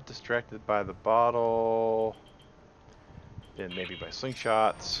he's not distracted by the bottle, then maybe by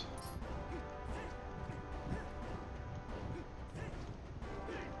slingshots.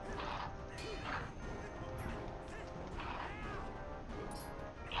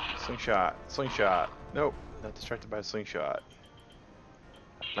 Slingshot, slingshot. Nope, not distracted by a slingshot.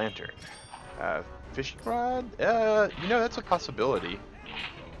 Lantern. Fishing rod? You know, that's a possibility.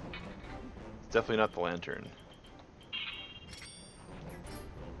 It's definitely not the lantern.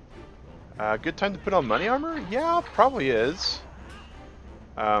 Good time to put on money armor? Yeah, probably is.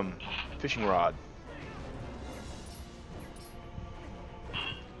 Fishing rod.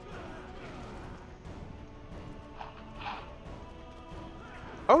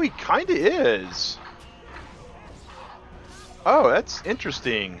 Oh, he kinda is. Oh, that's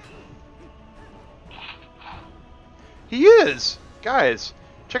interesting. He is! Guys,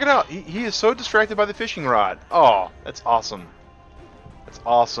 check it out. He is so distracted by the fishing rod. Oh, that's awesome. That's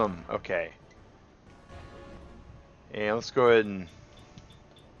awesome. Okay. And let's go ahead and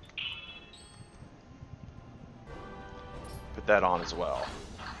put that on as well.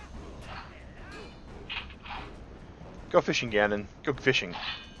 Go fishing, Ganon. Go fishing.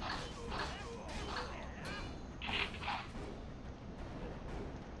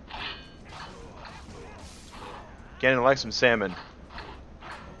 Ganon likes some salmon.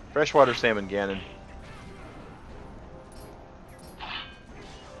 Freshwater salmon, Ganon.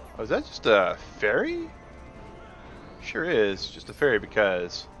 Oh, is that just a fairy? Sure is. Just a fairy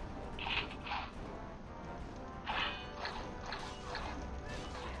because...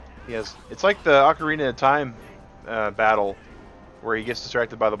 he has... It's like the Ocarina of Time battle where he gets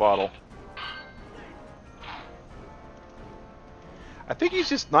distracted by the bottle. I think he's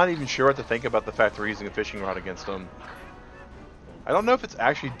just not even sure what to think about the fact that we're using a fishing rod against him. I don't know if it's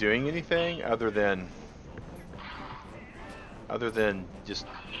actually doing anything other than just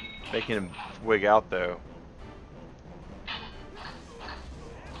making him wig out, though.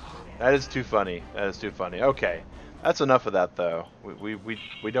 That is too funny. That is too funny. Okay, that's enough of that, though.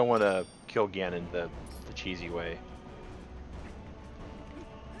 We don't want to kill Ganon the cheesy way.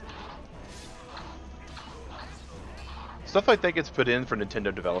 Stuff like that gets put in for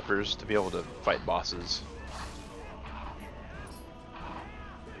Nintendo developers to be able to fight bosses.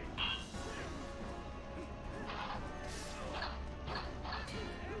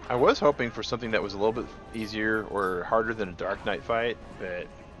 I was hoping for something that was a little bit easier or harder than a Dark Knight fight, but...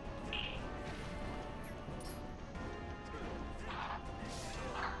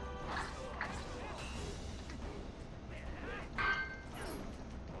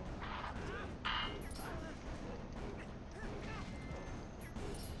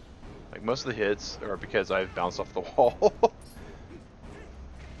 like, most of the hits are because I've bounced off the wall.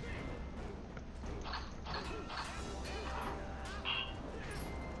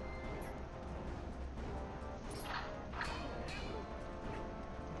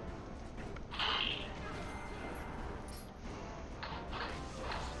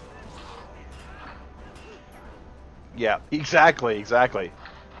 Yeah, exactly, exactly.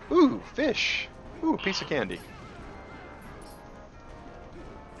 Ooh, fish. Ooh, piece of candy.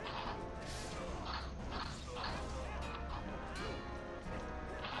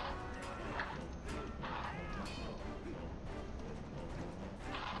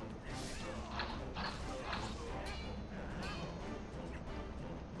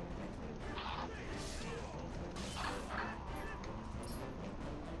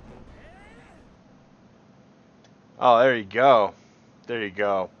 Oh, there you go. There you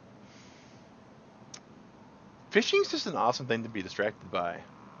go. Fishing's just an awesome thing to be distracted by.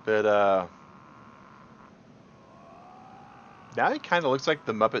 But, now he kind of looks like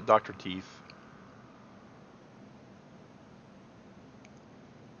the Muppet Dr. Teeth.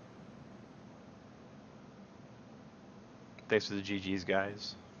 Thanks for the GGs,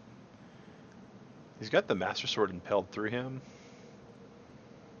 guys. He's got the Master Sword impelled through him.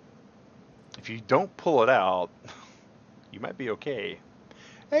 If you don't pull it out, you might be okay.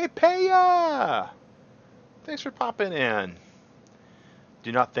 Hey, Paya! Thanks for popping in.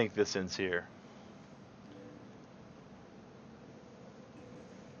 Do not think this ends here.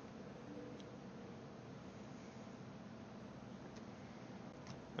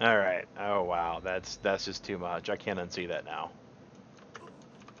 All right. Oh wow, that's just too much. I can't unsee that now.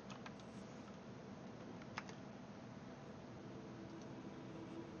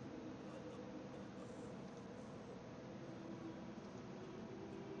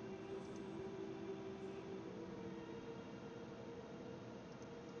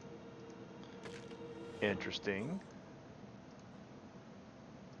 Interesting.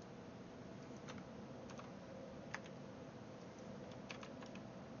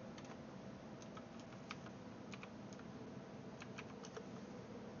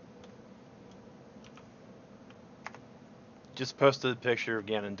 Just posted a picture of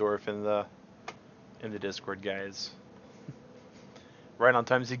Ganondorf in the Discord, guys. Right on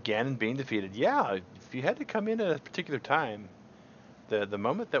time to see Ganon being defeated. Yeah, if you had to come in at a particular time, the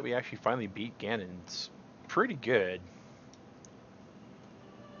moment that we actually finally beat Ganon's pretty good.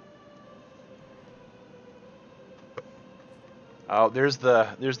 Oh, there's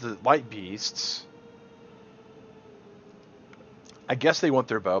the light beasts. I guess they want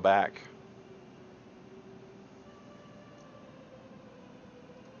their bow back.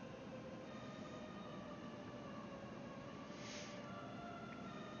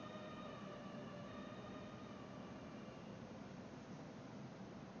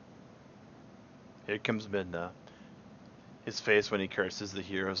 Here comes Midna. His face when he curses the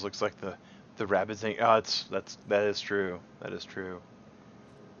heroes looks like the rabbit thing. Oh, that is true. That is true.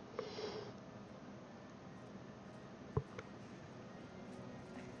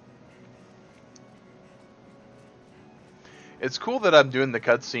 It's cool that I'm doing the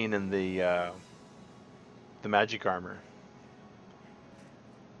cutscene in the magic armor.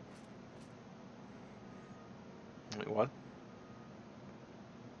 Wait, what?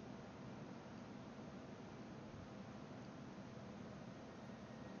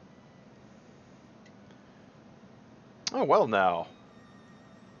 Oh, well now.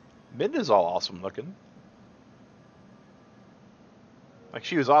 Midna's all awesome looking. Like,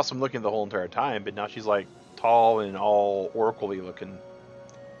 she was awesome looking the whole entire time, but now she's like tall and all oracly looking.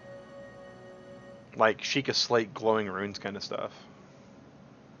 Like Sheikah Slate glowing runes kind of stuff.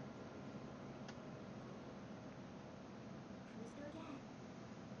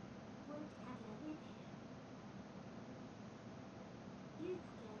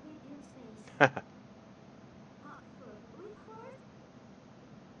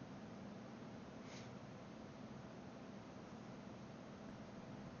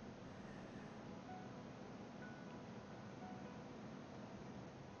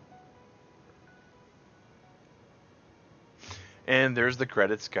 And there's the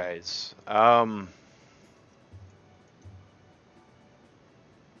credits, guys. There's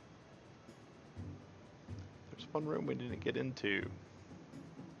one room we didn't get into.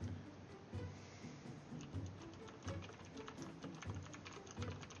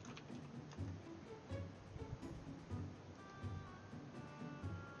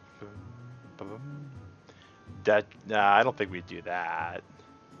 Nah, I don't think we'd do that.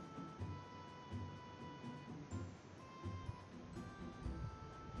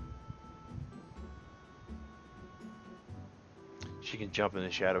 She can jump in the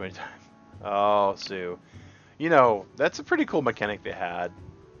shadow anytime. Oh, Sue. You know, that's a pretty cool mechanic they had.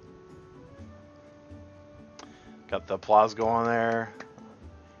 Got the applause going there.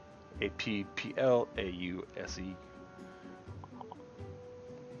 APPLAUSE.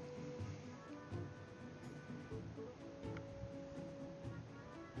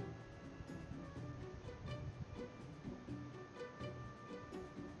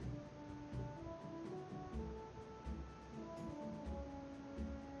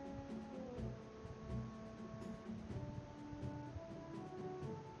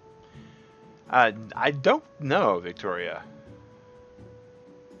 I don't know, Victoria.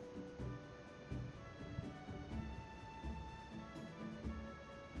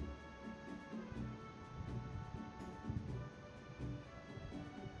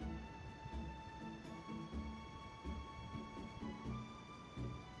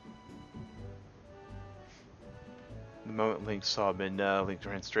 The moment Link saw Midna, Link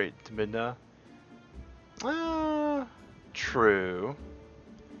ran straight to Midna. True.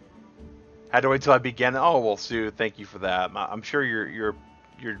 Had to wait till I began. Oh well, Sue, thank you for that. I'm sure your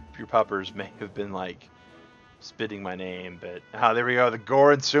puppers may have been like spitting my name, but there we go. The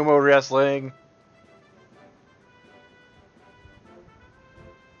gore and sumo wrestling.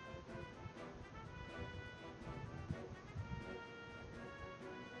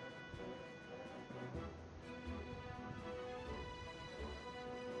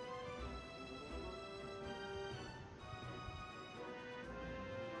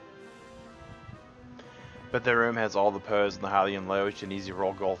 But the room has all the pose and the highly unloaded and easy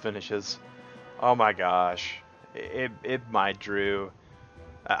roll goal finishes. Oh my gosh. It might, Drew.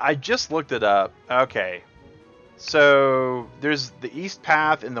 I just looked it up. Okay. So there's the east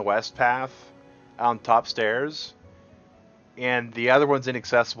path and the west path on top stairs. And the other one's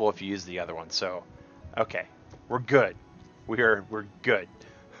inaccessible if you use the other one. So, okay. We're good. We're good.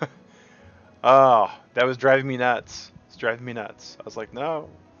 Oh, that was driving me nuts. It's driving me nuts. I was like, no,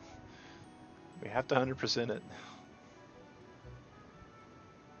 we have to 100% it.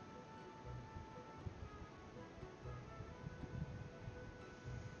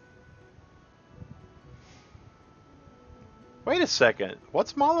 Wait a second.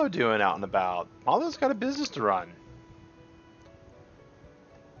 What's Malo doing out and about? Malo's got a business to run.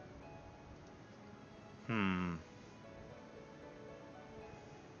 Hmm.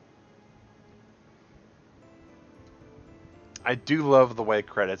 I do love the way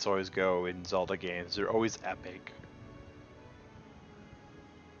credits always go in Zelda games. They're always epic.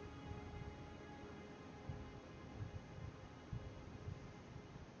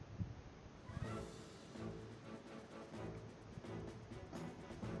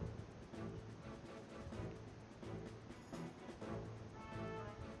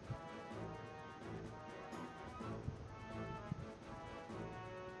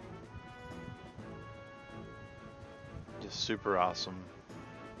 Just super awesome.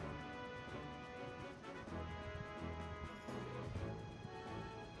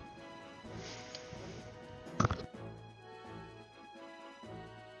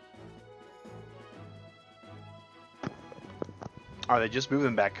 Are they just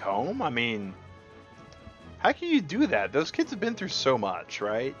moving back home? I mean, how can you do that? Those kids have been through so much,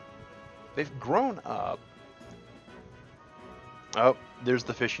 right? They've grown up. Oh, there's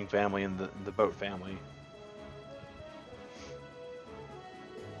the fishing family and the boat family.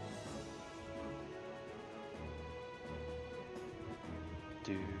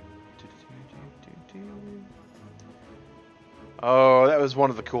 Do, do, do, do, do, do. Oh, that was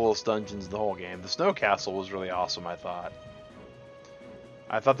one of the coolest dungeons in the whole game. The snow castle was really awesome, I thought.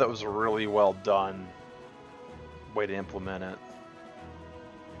 I thought that was a really well done way to implement it.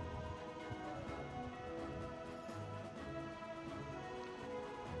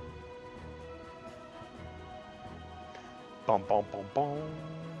 Bum bum bum bum.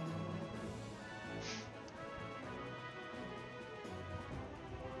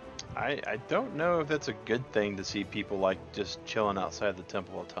 I don't know if that's a good thing to see people like just chilling outside the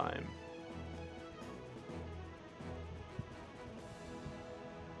temple all the time.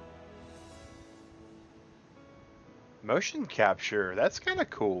 Motion capture, that's kind of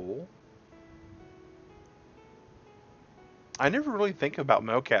cool. I never really think about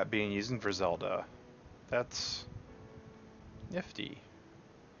mocap being used for Zelda. That's nifty.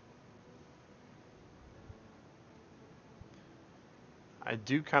 I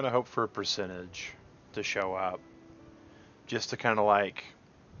do kind of hope for a percentage to show up. Just to kind of like...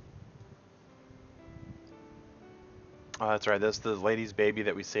 Oh, that's right, that's the lady's baby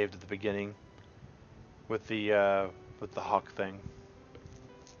that we saved at the beginning. With the hawk thing.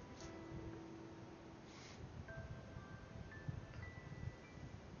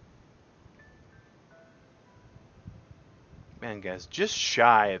 Man, guys, just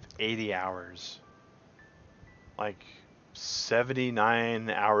shy of 80 hours. Like 79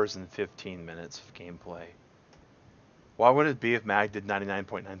 hours and 15 minutes of gameplay. Why would it be if Mag did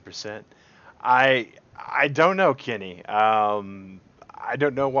 99.9%? I don't know, Kenny. I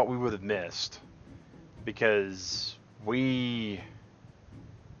don't know what we would have missed because we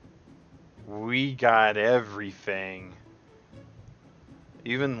got everything.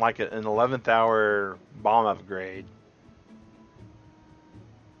 Even like an 11th hour bomb upgrade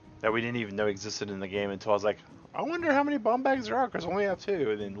that we didn't even know existed in the game until I was like, I wonder how many bomb bags there are because I only have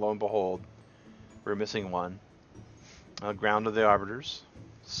 2. And then lo and behold, we're missing 1. Ground of the Arbiters.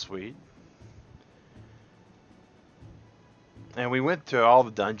 Sweet. And we went to all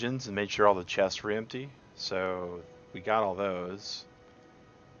the dungeons and made sure all the chests were empty. So we got all those.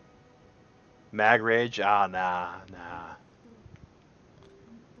 Mag Rage? Ah, nah.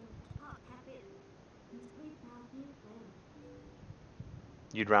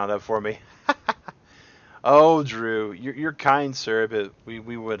 You'd round up for me. Oh, Drew, you're kind, sir, but we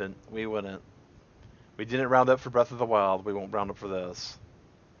wouldn't. We wouldn't. We didn't round up for Breath of the Wild. We won't round up for this.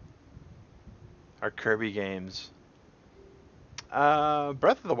 Our Kirby games. Breath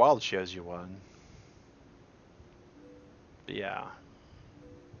of the Wild shows you one. But yeah.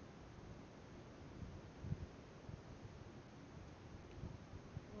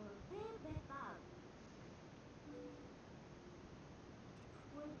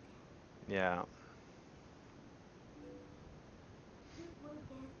 Yeah.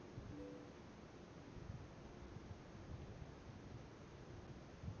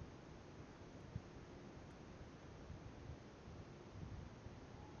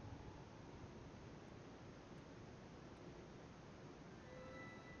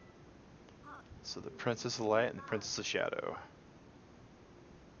 So the Princess of Light and the Princess of Shadow.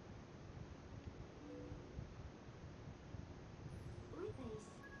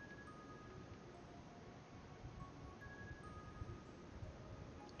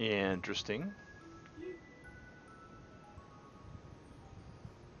 Interesting.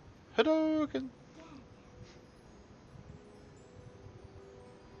 Hadouken!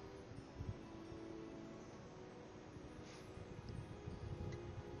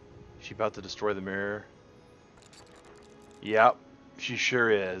 She about to destroy the mirror? Yep, she sure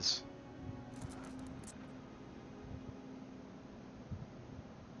is.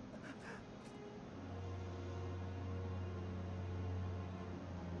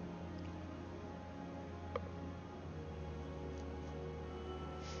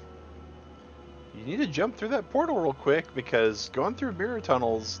 You need to jump through that portal real quick, because going through mirror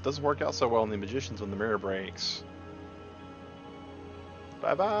tunnels doesn't work out so well in the Magicians when the mirror breaks.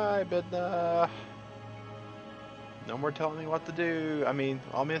 Bye-bye, Midna. No more telling me what to do. I mean,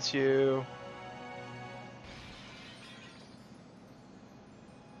 I'll miss you.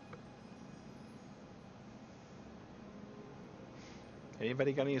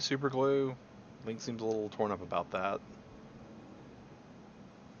 Anybody got any super glue? Link seems a little torn up about that.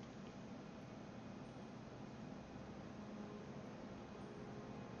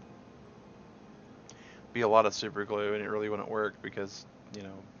 Be a lot of super glue, and it really wouldn't work because, you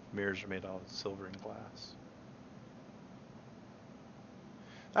know, mirrors are made out of silver and glass.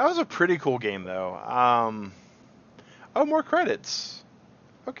 That was a pretty cool game, though. Oh, more credits.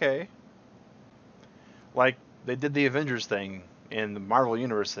 Okay. Like, they did the Avengers thing in the Marvel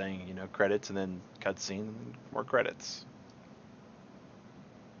Universe thing, you know, credits and then cutscene and more credits.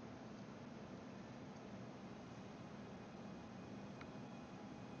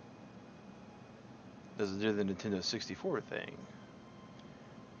 Doesn't do the Nintendo 64 thing.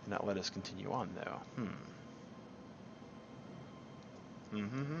 Did not let us continue on, though.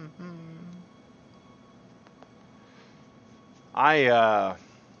 Yeah,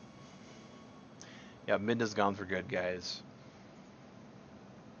 Midna's gone for good, guys.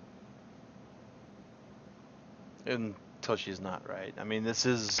 Until she's not, right? I mean, this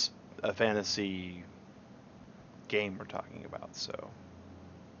is a fantasy game we're talking about, so.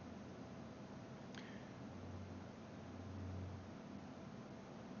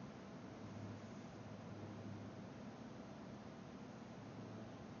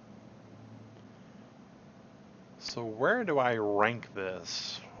 So where do I rank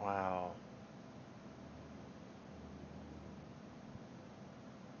this? Wow.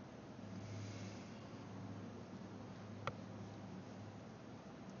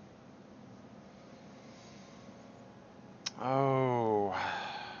 Oh.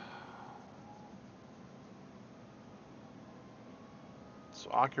 So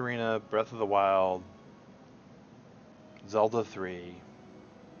Ocarina, Breath of the Wild, Zelda 3.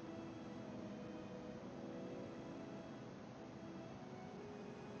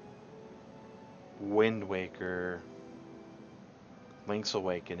 Wind Waker, Link's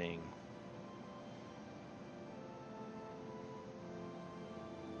Awakening.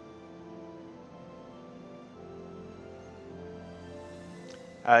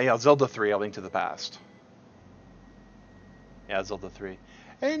 Yeah, Zelda 3, A Link to the Past. Yeah, Zelda 3.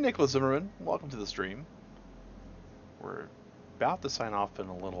 Hey, Nicholas Zimmerman, welcome to the stream. We're about to sign off in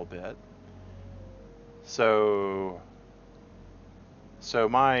a little bit. So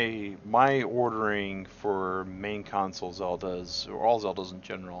my ordering for main console Zeldas, or all Zeldas in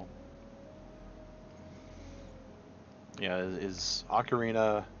general, yeah, is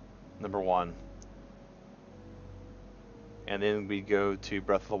Ocarina number 1. And then we go to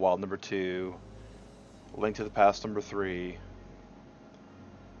Breath of the Wild number 2, Link to the Past number 3.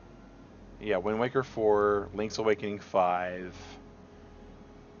 Yeah, Wind Waker 4, Link's Awakening 5.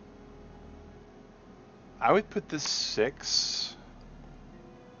 I would put this 6.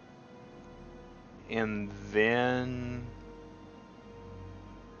 And then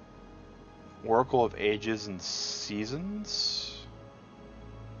Oracle of Ages and Seasons.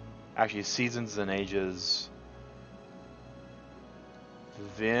 Actually, Seasons and Ages.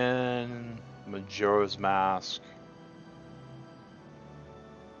 Then Majora's Mask.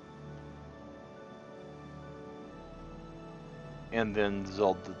 And then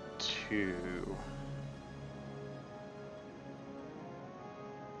Zelda 2.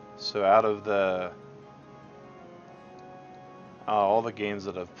 So out of the all the games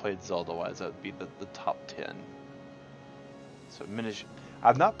that I've played Zelda-wise, that would be the top 10. So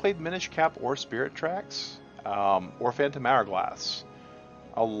I've not played Minish Cap or Spirit Tracks, or Phantom Hourglass.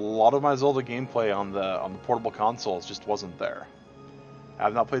 A lot of my Zelda gameplay on the portable consoles just wasn't there.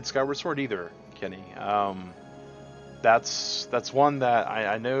 I've not played Skyward Sword either, Kenny. That's one that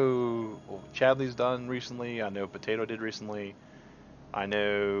I know Chadley's done recently. I know Potato did recently. I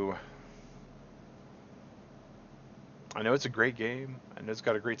know I know it's a great game. I know it's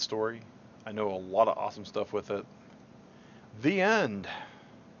got a great story. I know a lot of awesome stuff with it. The end.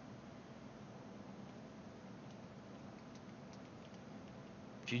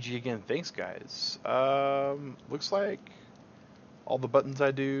 GG again. Thanks, guys. Looks like all the buttons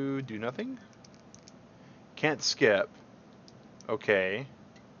I do nothing. Can't skip. Okay.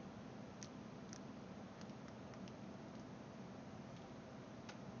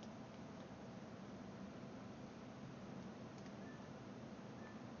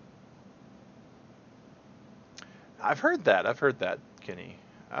 I've heard that, Kenny.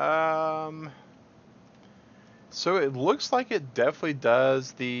 So it looks like it definitely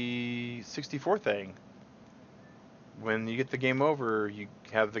does the 64 thing. When you get the game over, you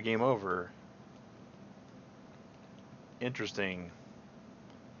have the game over. Interesting.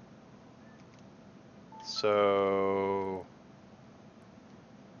 So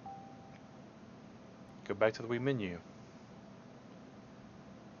go back to the Wii menu.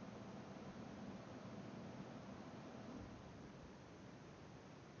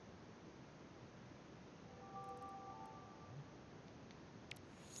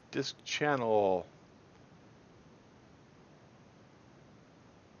 Disc channel.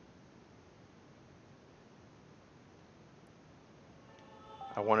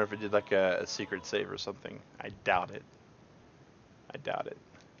 I wonder if it did like a secret save or something. I doubt it. I doubt it.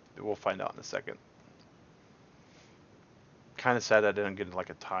 But we'll find out in a second. Kind of sad I didn't get like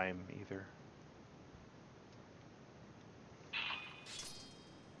a time either.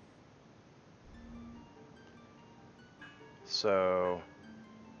 So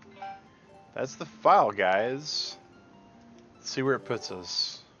that's the file, guys. Let's see where it puts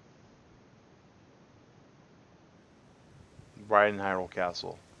us. Right in Hyrule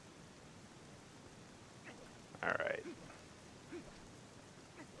Castle. Alright.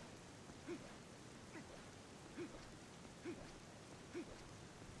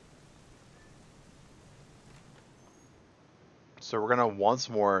 So we're gonna once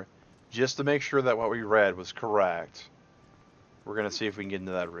more, just to make sure that what we read was correct, we're gonna see if we can get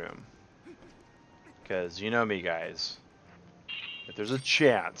into that room. Because you know me, guys. If there's a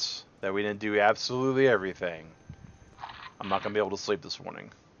chance that we didn't do absolutely everything, I'm not gonna be able to sleep this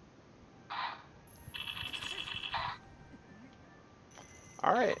morning.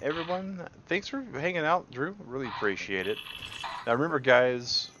 Alright, everyone. Thanks for hanging out, Drew. Really appreciate it. Now remember,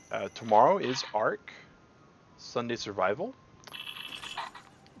 guys, tomorrow is Ark, Sunday Survival.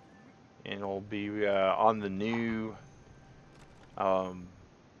 And it'll be on the new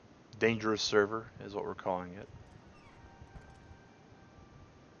dangerous server, is what we're calling it.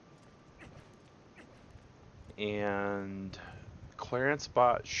 And Clearance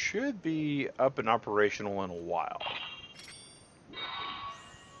Bot should be up and operational in a while.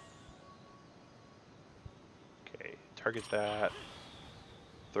 Okay, target that.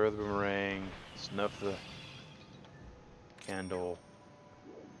 Throw the boomerang. Snuff the candle.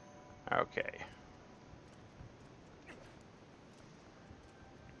 Okay.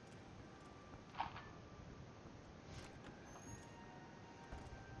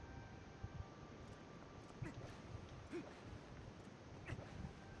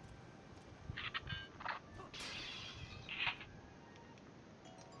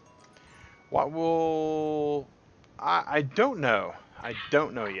 What will... I don't know. I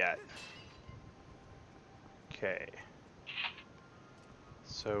don't know yet. Okay.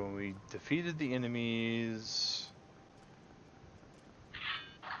 So we defeated the enemies.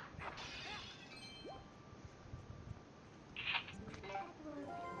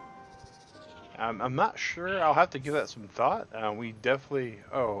 I'm not sure. I'll have to give that some thought. We definitely...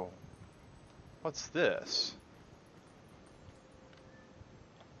 Oh. What's this?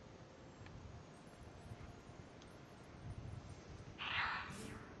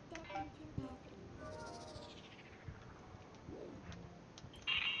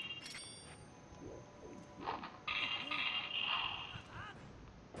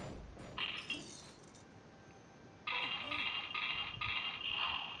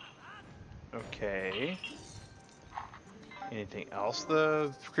 Okay. Anything else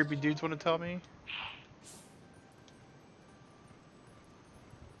the creepy dudes want to tell me?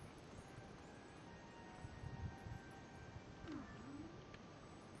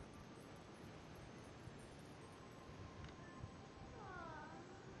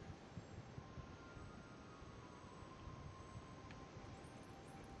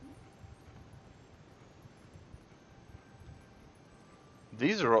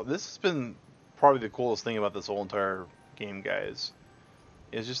 This has been probably the coolest thing about this whole entire game, guys.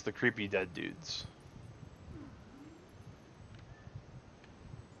 Is just the creepy dead dudes.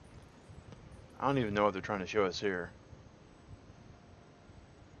 I don't even know what they're trying to show us here.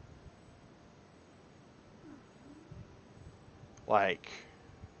 Like,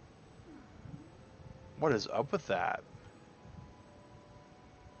 what is up with that?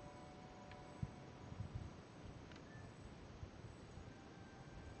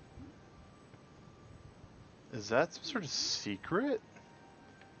 Is that some sort of secret?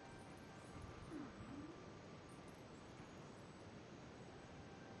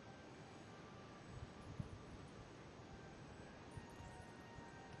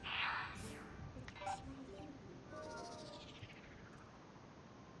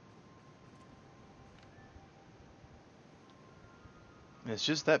 It's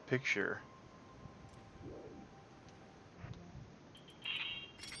just that picture.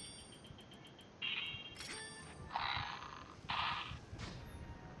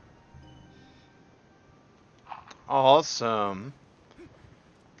 Awesome.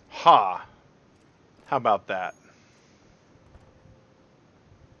 Ha. How about that?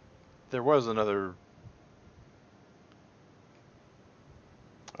 There was another...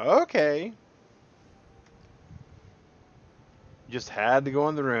 Okay. Just had to go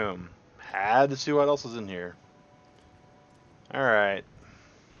in the room. Had to see what else was in here. Alright.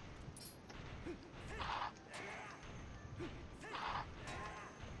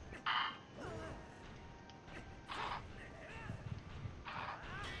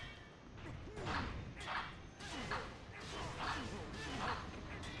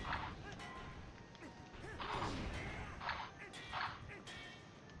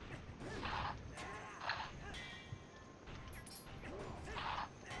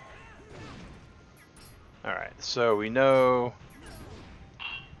 Alright, so we know...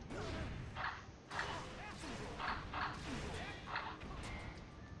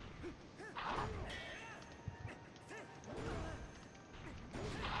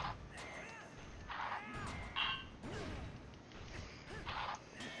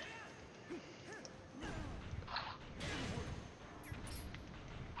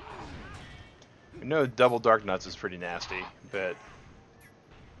 We know double dark nuts is pretty nasty, but...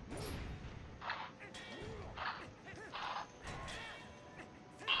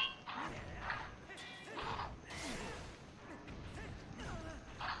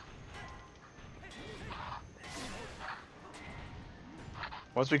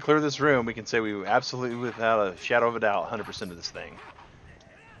 Once we clear this room, we can say we absolutely, without a shadow of a doubt, 100% of this thing.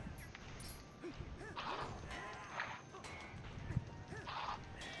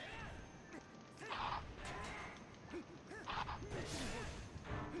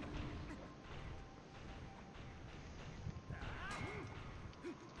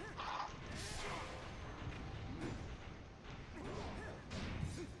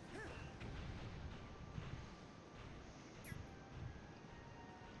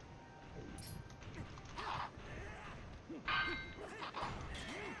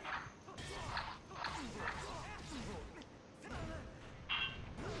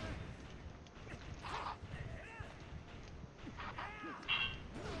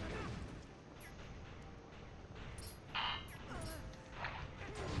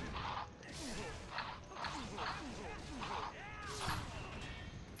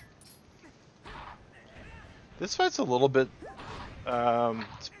 This fight's a little bit,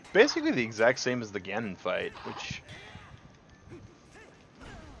 it's basically the exact same as the Ganon fight, which,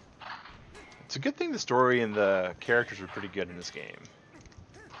 it's a good thing the story and the characters were pretty good in this game,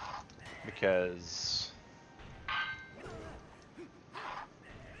 because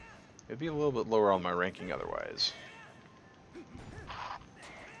it'd be a little bit lower on my ranking otherwise.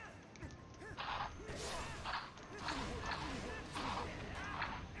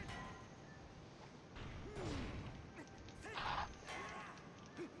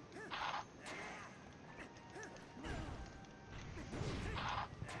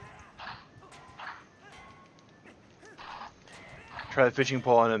 Try the fishing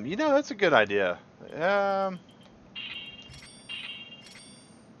pole on him. You know, that's a good idea.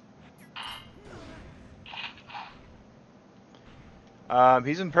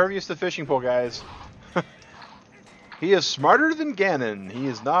 He's impervious to fishing pole, guys. He is smarter than Ganon. He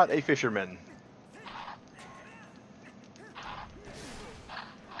is not a fisherman.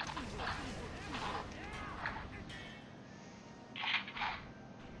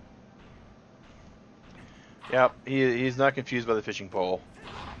 Yep, he's not confused by the fishing pole.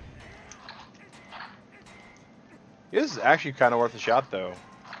 This is actually kind of worth a shot, though.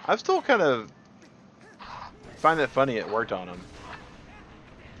 I'm still kind of find that funny it worked on him.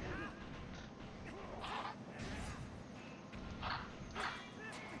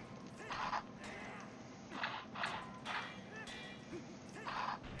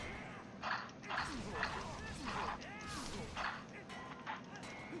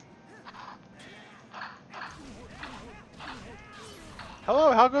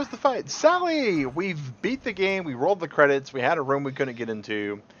 Hello, how goes the fight? Sally! We've beat the game, we rolled the credits, we had a room we couldn't get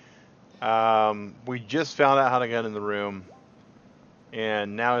into. We just found out how to get in the room.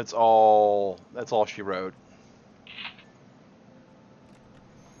 And now that's all she wrote.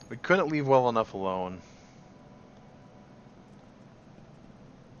 We couldn't leave well enough alone.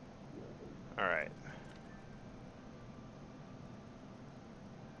 Alright.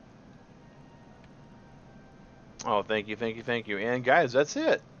 Oh, thank you, thank you, thank you. And guys, that's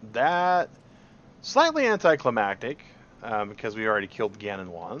it. That slightly anticlimactic, because we already killed Ganon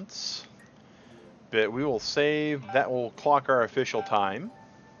once. But we will save. That will clock our official time.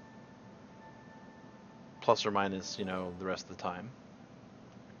 Plus or minus, the rest of the time.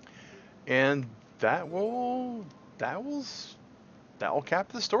 And that will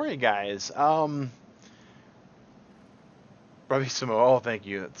cap the story, guys. Bravissimo. Oh, thank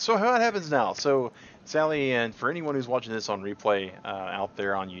you. So how it happens now? So Sally, and for anyone who's watching this on replay out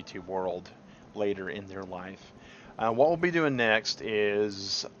there on YouTube World later in their life, what we'll be doing next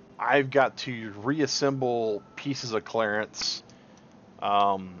is I've got to reassemble pieces of Clarence.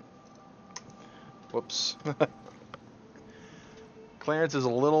 Whoops. Clarence is a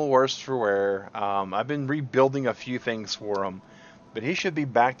little worse for wear. I've been rebuilding a few things for him, but he should be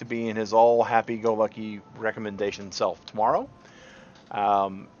back to being his all happy-go-lucky recommendation self tomorrow.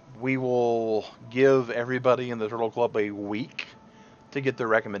 We will give everybody in the Turtle Club a week to get their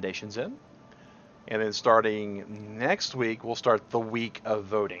recommendations in. And then starting next week, we'll start the week of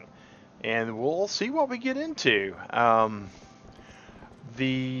voting. And we'll see what we get into.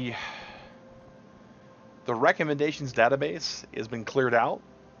 The recommendations database has been cleared out.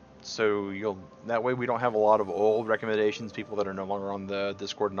 So that way we don't have a lot of old recommendations, people that are no longer on the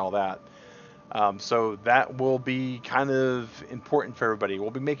Discord and all that. So that will be kind of important for everybody.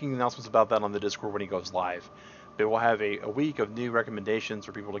 We'll be making announcements about that on the Discord when he goes live. But we'll have a week of new recommendations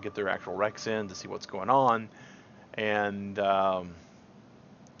for people to get their actual recs in to see what's going on. And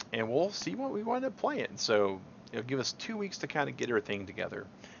we'll see what we wind up playing. So it'll give us 2 weeks to kind of get everything together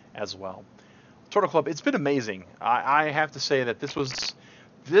as well. Turtle Club, it's been amazing. I have to say that this was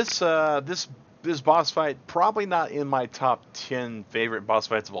this boss fight, probably not in my top 10 favorite boss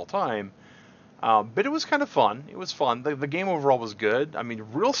fights of all time. But it was kind of fun. It was fun. The game overall was good. I mean,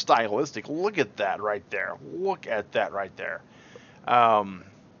 real stylistic. Look at that right there. Look at that right there.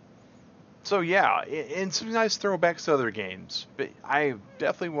 So yeah, and some nice throwbacks to other games. But I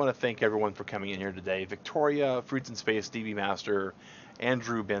definitely want to thank everyone for coming in here today. Victoria, Fruits in Space, DB Master,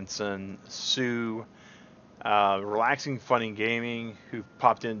 Andrew Benson, Sue, Relaxing Funny Gaming, who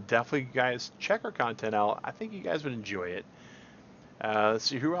popped in. Definitely, guys, check our content out. I think you guys would enjoy it. Let's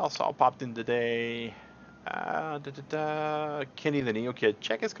see who else all popped in today. Kenny the Neo Kid.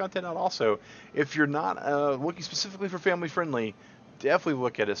 Check his content out also. If you're not looking specifically for family friendly, definitely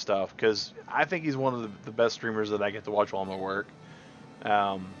look at his stuff, because I think he's one of the best streamers that I get to watch while I'm at work.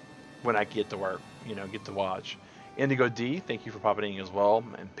 When I get to work, get to watch. Indigo D, thank you for popping in as well.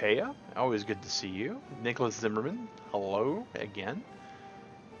 And Paya, always good to see you. Nicholas Zimmerman, hello again.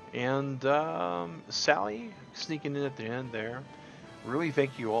 And Sally, sneaking in at the end there. Really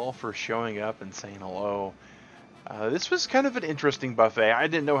thank you all for showing up and saying hello. This was kind of an interesting buffet. I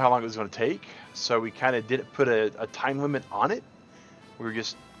didn't know how long it was going to take, so we kind of didn't put a time limit on it. We were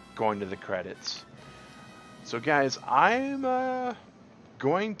just going to the credits. So guys, I'm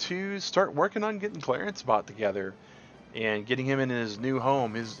going to start working on getting Clarence bot together and getting him in his new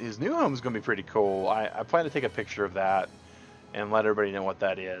home. His new home is going to be pretty cool. I plan to take a picture of that and let everybody know what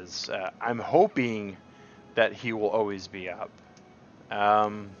that is. I'm hoping that he will always be up.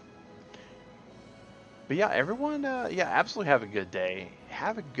 But yeah, everyone, absolutely have a good day.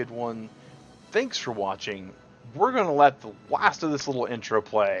 Have a good one. Thanks for watching. We're going to let the last of this little intro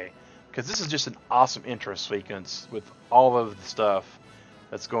play, because this is just an awesome intro sequence with all of the stuff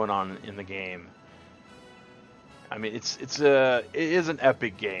that's going on in the game. I mean, it is an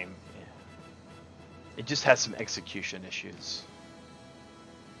epic game. It just has some execution issues.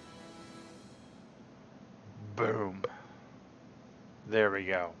 Boom. There we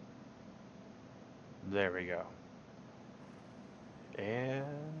go. There we go. And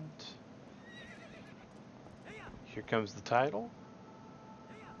here comes the title.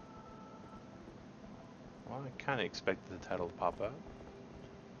 Well, I kind of expected the title to pop up.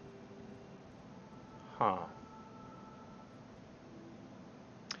 Huh.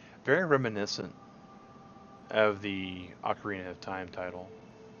 Very reminiscent of the Ocarina of Time title.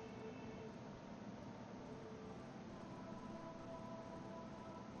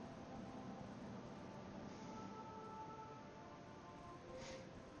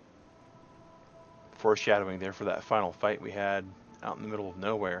 Foreshadowing there for that final fight we had out in the middle of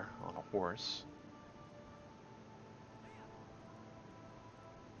nowhere on a horse.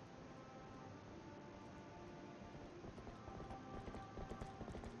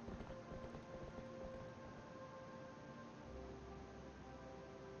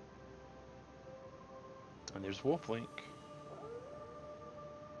 And there's Wolflink.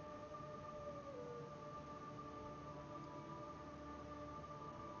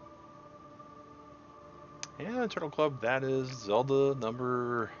 Yeah, Turtle Club, that is Zelda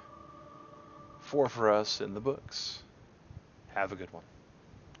number 4 for us in the books. Have a good one.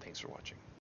 Thanks for watching.